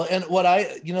 Right. Well, and what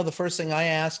the first thing I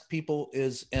ask people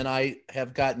is, and I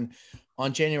have gotten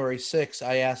on January 6th,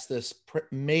 I asked this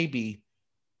maybe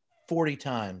 40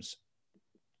 times.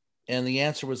 And the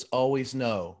answer was always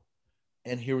no.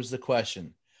 And here was the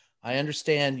question. I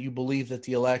understand you believe that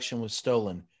the election was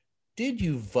stolen. Did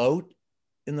you vote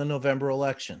in the November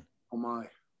election? Oh my.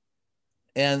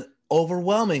 And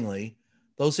overwhelmingly,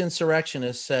 those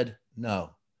insurrectionists said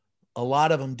no. A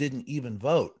lot of them didn't even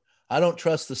vote. I don't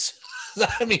trust the.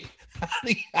 I mean,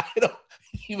 I don't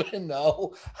even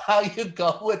know how you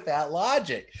go with that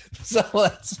logic. So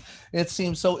it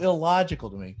seems so illogical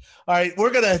to me. All right,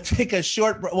 we're gonna take a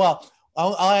short. Well,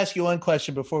 I'll ask you one other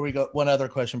question before we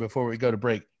go to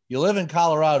break. You live in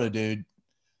Colorado, dude.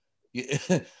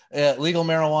 Legal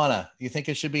marijuana. You think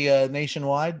it should be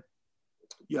nationwide?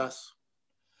 Yes.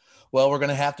 Well, we're going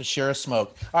to have to share a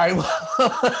smoke. All right.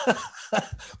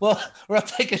 Well, we'll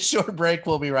take a short break.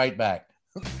 We'll be right back.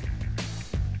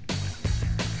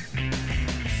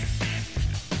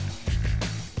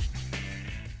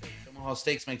 Omaha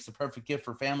Steaks makes the perfect gift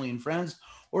for family and friends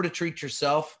or to treat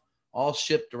yourself. All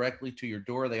shipped directly to your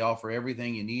door. They offer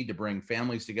everything you need to bring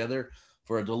families together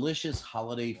for a delicious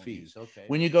holiday feast. Okay.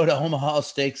 When you go to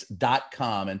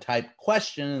omahasteaks.com and type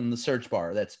question in the search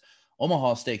bar, that's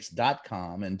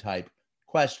omahasteaks.com and type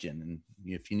question. And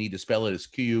if you need to spell it, it's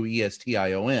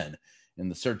Question in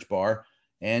the search bar.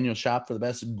 And you'll shop for the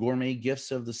best gourmet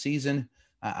gifts of the season.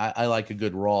 I like a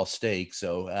good raw steak,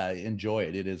 so enjoy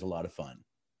it. It is a lot of fun.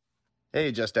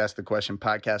 Hey, Just Ask the Question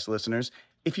podcast listeners.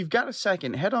 If you've got a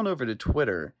second, head on over to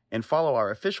Twitter and follow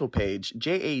our official page,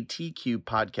 JATQ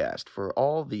Podcast, for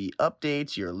all the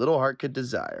updates your little heart could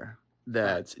desire.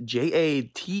 That's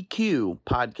JATQ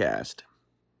Podcast.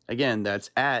 Again, that's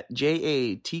at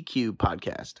JATQ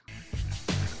Podcast.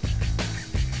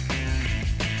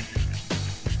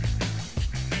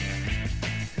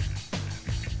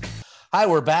 Hi,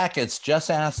 we're back. It's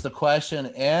Just Ask the Question.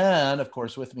 And, of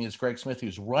course, with me is Gregg Smith,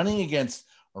 who's running against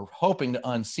or hoping to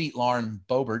unseat Lauren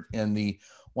Boebert in the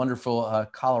wonderful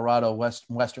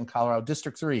Western Colorado,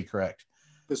 District 3, correct?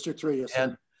 District 3, yes.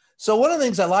 And so one of the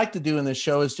things I like to do in this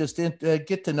show is just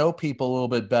get to know people a little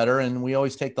bit better. And we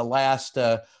always take the last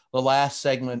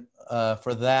segment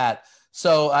for that.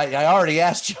 So I already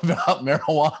asked you about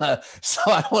marijuana, so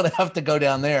I won't have to go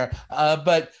down there.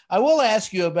 But I will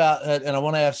ask you about, and I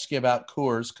want to ask you about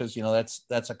Coors, because, you know,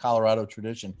 that's a Colorado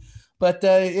tradition. But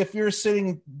if you're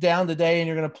sitting down today and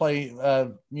you're going to play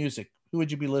music, who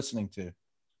would you be listening to?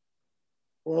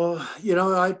 Well, you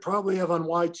know, I probably have on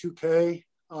Y2K,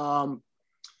 on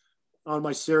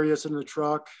my Sirius in the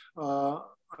truck. I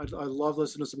love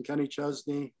listening to some Kenny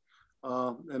Chesney.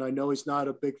 And I know he's not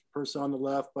a big person on the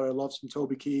left, but I love some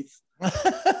Toby Keith.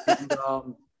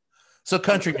 And, so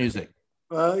country music.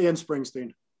 And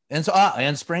Springsteen. And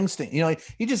Springsteen. You know,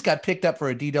 he just got picked up for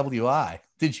a DWI.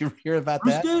 Did you hear about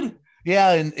that? Did?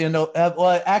 Yeah,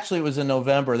 well, actually, it was in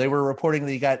November. They were reporting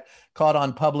that he got caught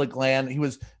on public land.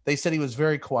 They said he was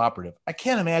very cooperative. I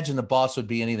can't imagine the boss would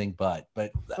be anything but.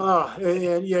 The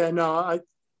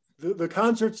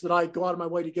concerts that I go out of my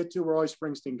way to get to were always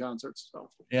Springsteen concerts. So.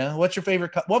 Yeah, what's your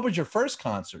favorite? What was your first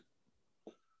concert?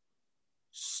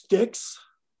 Styx.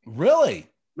 Really?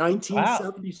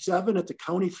 1977 at the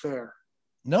county fair.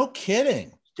 No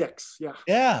kidding. Styx, yeah.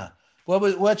 Yeah.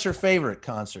 What's your favorite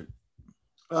concert?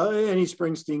 Any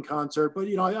Springsteen concert, but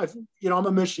I'm I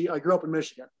grew up in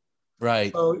Michigan,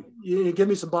 right? So you give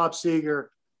me some Bob Seger,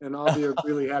 and I'll be a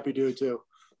really happy dude too.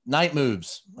 Night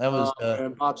Moves. That was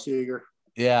and Bob Seger.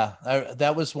 Yeah,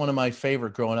 that was one of my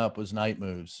favorite growing up. Was Night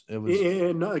Moves. It was,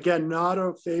 and again, not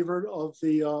a favorite of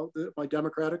my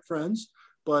Democratic friends,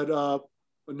 but a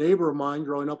neighbor of mine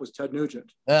growing up was Ted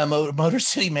Nugent. Motor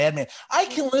City Madman. I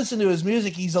can listen to his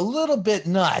music. He's a little bit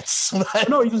nuts.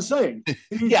 No, he's insane.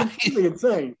 He's completely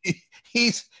insane.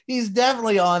 He's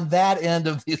definitely on that end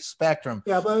of the spectrum.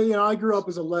 Yeah, but I grew up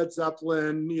as a Led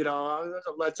Zeppelin. I was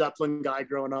a Led Zeppelin guy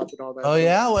growing up and all that. Oh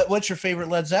yeah, what's your favorite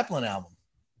Led Zeppelin album?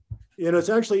 It's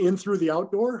actually In Through the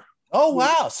Outdoor. Oh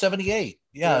wow, 78.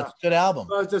 Yeah, it's a good album.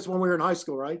 That's when we were in high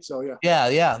school, right? So yeah.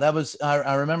 Yeah. That was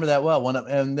I remember that well.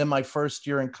 And then my first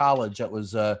year in college, that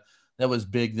was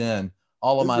big then.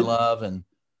 All of My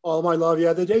Love.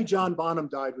 Yeah, the day John Bonham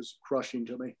died was crushing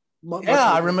to me.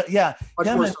 I remember. Yeah, much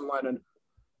worse than Lennon.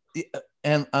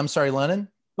 And I'm sorry, Lennon.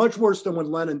 Much worse than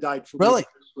when Lennon died. For really?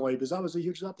 Me, because I was a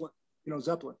huge Zeppelin.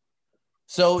 Zeppelin.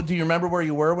 So, do you remember where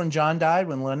you were when John died?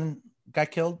 When Lennon got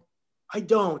killed? I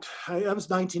don't. That was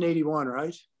 1981,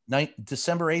 right?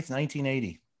 December 8th,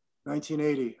 1980.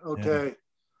 1980. Okay.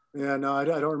 Yeah, no, I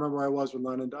don't remember where I was when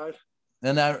Lennon died.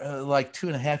 And like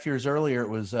 2.5 years earlier, it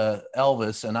was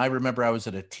Elvis. And I remember I was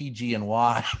at a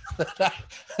TG&Y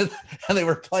and they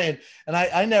were playing. And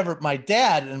I never, my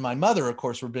dad and my mother, of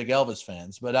course, were big Elvis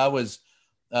fans, but I was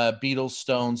Beatles,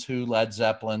 Stones, Who, Led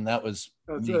Zeppelin. That was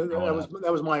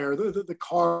my era. The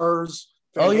Cars.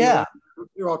 Oh, yeah.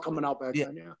 They're all coming out back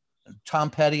then, yeah. Tom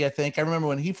Petty, I think. I remember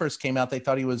when he first came out, they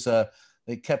thought he was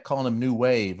they kept calling him New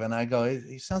Wave. And I go,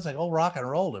 he sounds like old rock and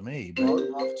roll to me. But... I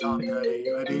love Tom Petty.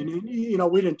 I mean,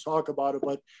 we didn't talk about it,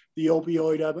 but the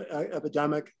opioid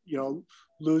epidemic,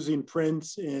 losing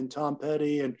Prince and Tom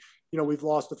Petty, and we've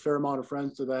lost a fair amount of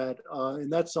friends to that,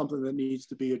 and that's something that needs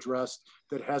to be addressed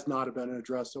that has not been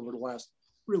addressed over the last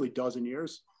really dozen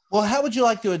years. Well, how would you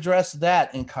like to address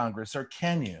that in Congress, or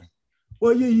can you?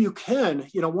 Well, you can.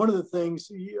 One of the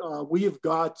things we have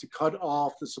got to cut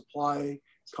off the supply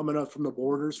coming up from the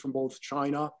borders from both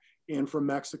China and from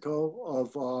Mexico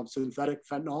of synthetic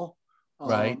fentanyl.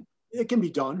 Right. It can be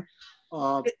done.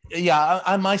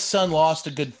 My son lost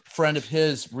a good friend of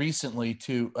his recently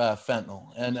to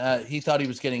fentanyl, and he thought he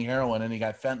was getting heroin, and he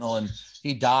got fentanyl, and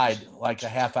he died like a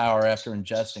half hour after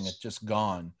ingesting it, just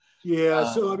gone.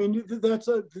 Yeah. So, I mean,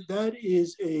 that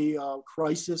is a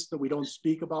crisis that we don't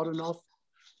speak about enough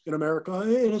in America,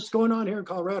 and it's going on here in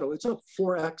Colorado. It's up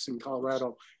 4x in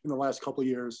Colorado in the last couple of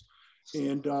years.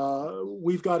 And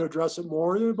we've got to address it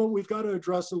more, but we've got to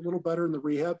address it a little better in the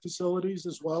rehab facilities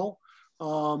as well.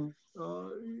 So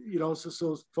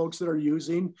folks that are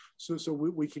using, so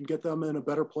we can get them in a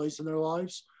better place in their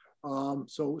lives.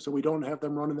 So we don't have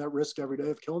them running that risk every day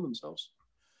of killing themselves.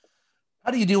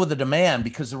 How do you deal with the demand?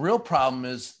 Because the real problem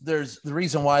is the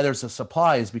reason why there's a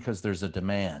supply is because there's a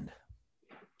demand.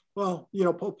 Well,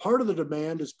 part of the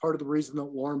demand is part of the reason that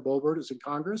Lauren Boebert is in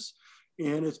Congress.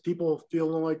 And it's people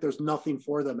feeling like there's nothing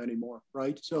for them anymore,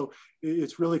 right? So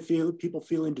it's really people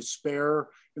feeling despair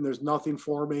and there's nothing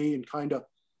for me, and kind of,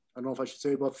 I don't know if I should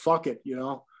say, but fuck it,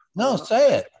 No,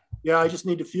 say it. Yeah, I just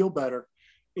need to feel better.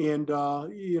 And,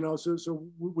 so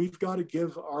we've got to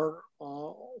give our,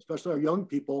 especially our young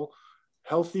people,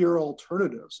 healthier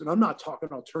alternatives. And I'm not talking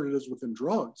alternatives within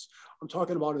drugs. I'm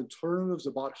talking about alternatives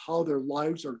about how their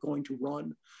lives are going to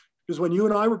run. Because when you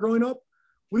and I were growing up,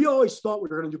 we always thought we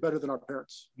were going to do better than our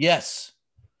parents. Yes.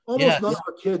 Almost none of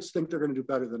our kids think they're going to do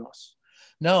better than us.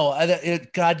 No,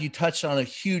 God, you touched on a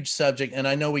huge subject. And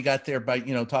I know we got there by,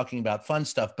 talking about fun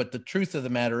stuff. But the truth of the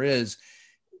matter is,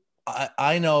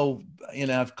 I know,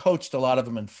 I've coached a lot of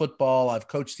them in football. I've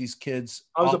coached these kids.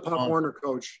 I was a Pop Warner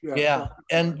coach. Yeah.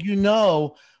 And,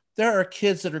 there are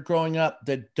kids that are growing up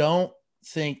that don't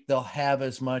think they'll have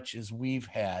as much as we've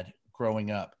had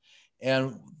growing up.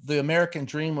 And the American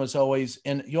dream was always,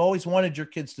 and you always wanted your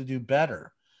kids to do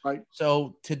better. Right.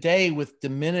 So today, with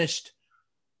diminished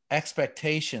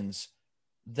expectations,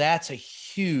 that's a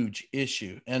huge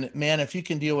issue. And man, if you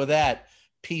can deal with that,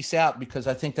 peace out, because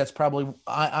I think that's probably,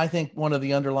 I think one of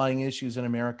the underlying issues in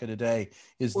America today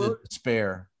is the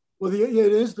despair. Well, it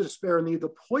is the despair and the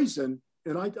poison.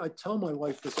 And I tell my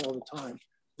wife this all the time.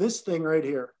 This thing right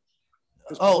here.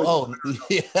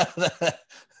 Yeah.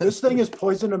 This thing is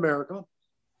poisoned America,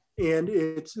 and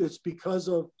it's because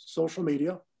of social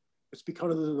media. It's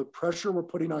because of the pressure we're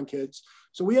putting on kids.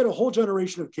 So we had a whole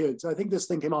generation of kids. I think this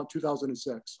thing came out in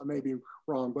 2006. I may be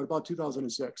wrong, but about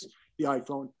 2006, the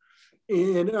iPhone.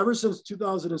 And ever since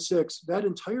 2006, that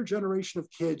entire generation of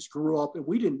kids grew up, and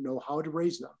we didn't know how to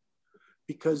raise them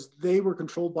because they were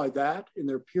controlled by that in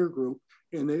their peer group,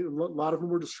 and a lot of them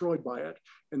were destroyed by it.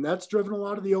 And that's driven a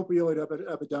lot of the opioid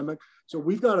epidemic. So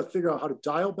we've got to figure out how to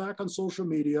dial back on social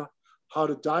media, how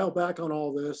to dial back on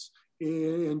all this,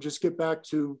 and just get back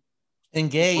to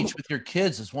engage with your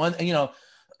kids is one.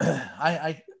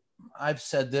 I've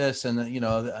said this, and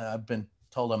I've been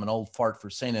told I'm an old fart for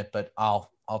saying it, but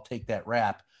I'll take that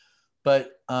rap.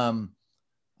 But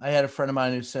I had a friend of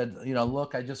mine who said,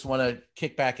 look, I just want to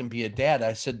kick back and be a dad.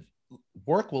 I said,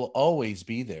 work will always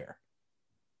be there.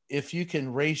 If you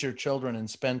can raise your children and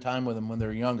spend time with them when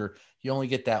they're younger, you only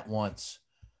get that once.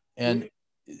 And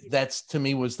that's, to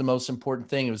me, was the most important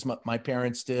thing. It was my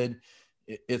parents did.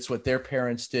 It's what their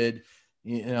parents did,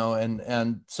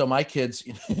 and so my kids,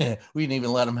 we didn't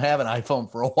even let them have an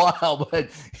iPhone for a while, but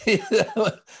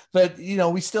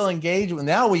we still engage with.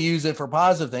 Now we use it for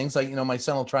positive things. Like, my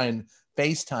son will try and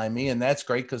FaceTime me, and that's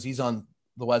great because he's on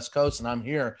the West Coast and I'm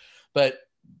here. But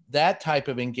that type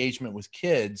of engagement with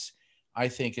kids, I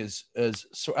think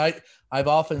I've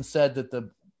often said that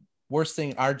the worst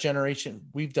thing, our generation,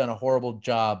 we've done a horrible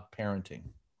job parenting.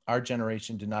 Our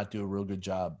generation did not do a real good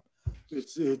job.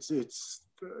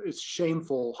 It's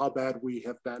shameful how bad we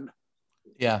have been.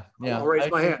 Yeah. I'll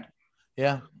raise my hand.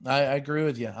 Yeah, I agree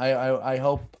with you. I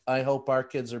hope our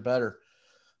kids are better.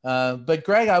 But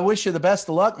Gregg, I wish you the best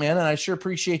of luck, man. And I sure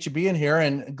appreciate you being here,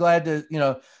 and glad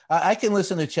to, I can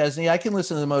listen to Chesney. I can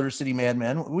listen to the Motor City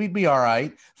Madman. We'd be all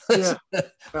right. Yeah.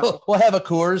 We'll have a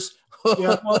Coors.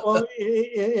 Yeah. Well,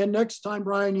 and next time,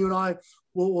 Brian, you and I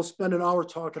we'll spend an hour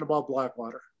talking about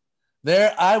Blackwater.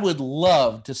 I would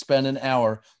love to spend an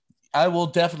hour. I will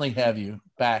definitely have you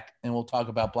back, and we'll talk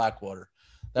about Blackwater.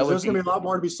 There's going to be a lot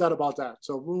more to be said about that.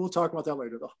 So we'll talk about that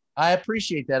later, though. I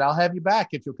appreciate that. I'll have you back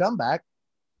if you'll come back.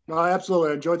 No, I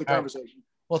absolutely enjoyed the conversation.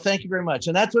 Right. Well, thank you very much.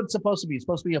 And that's what it's supposed to be. It's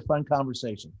supposed to be a fun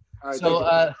conversation. Right,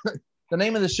 so the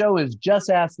name of the show is Just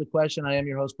Ask the Question. I am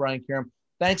your host, Brian Karam.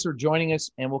 Thanks for joining us,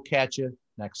 and we'll catch you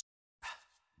next time.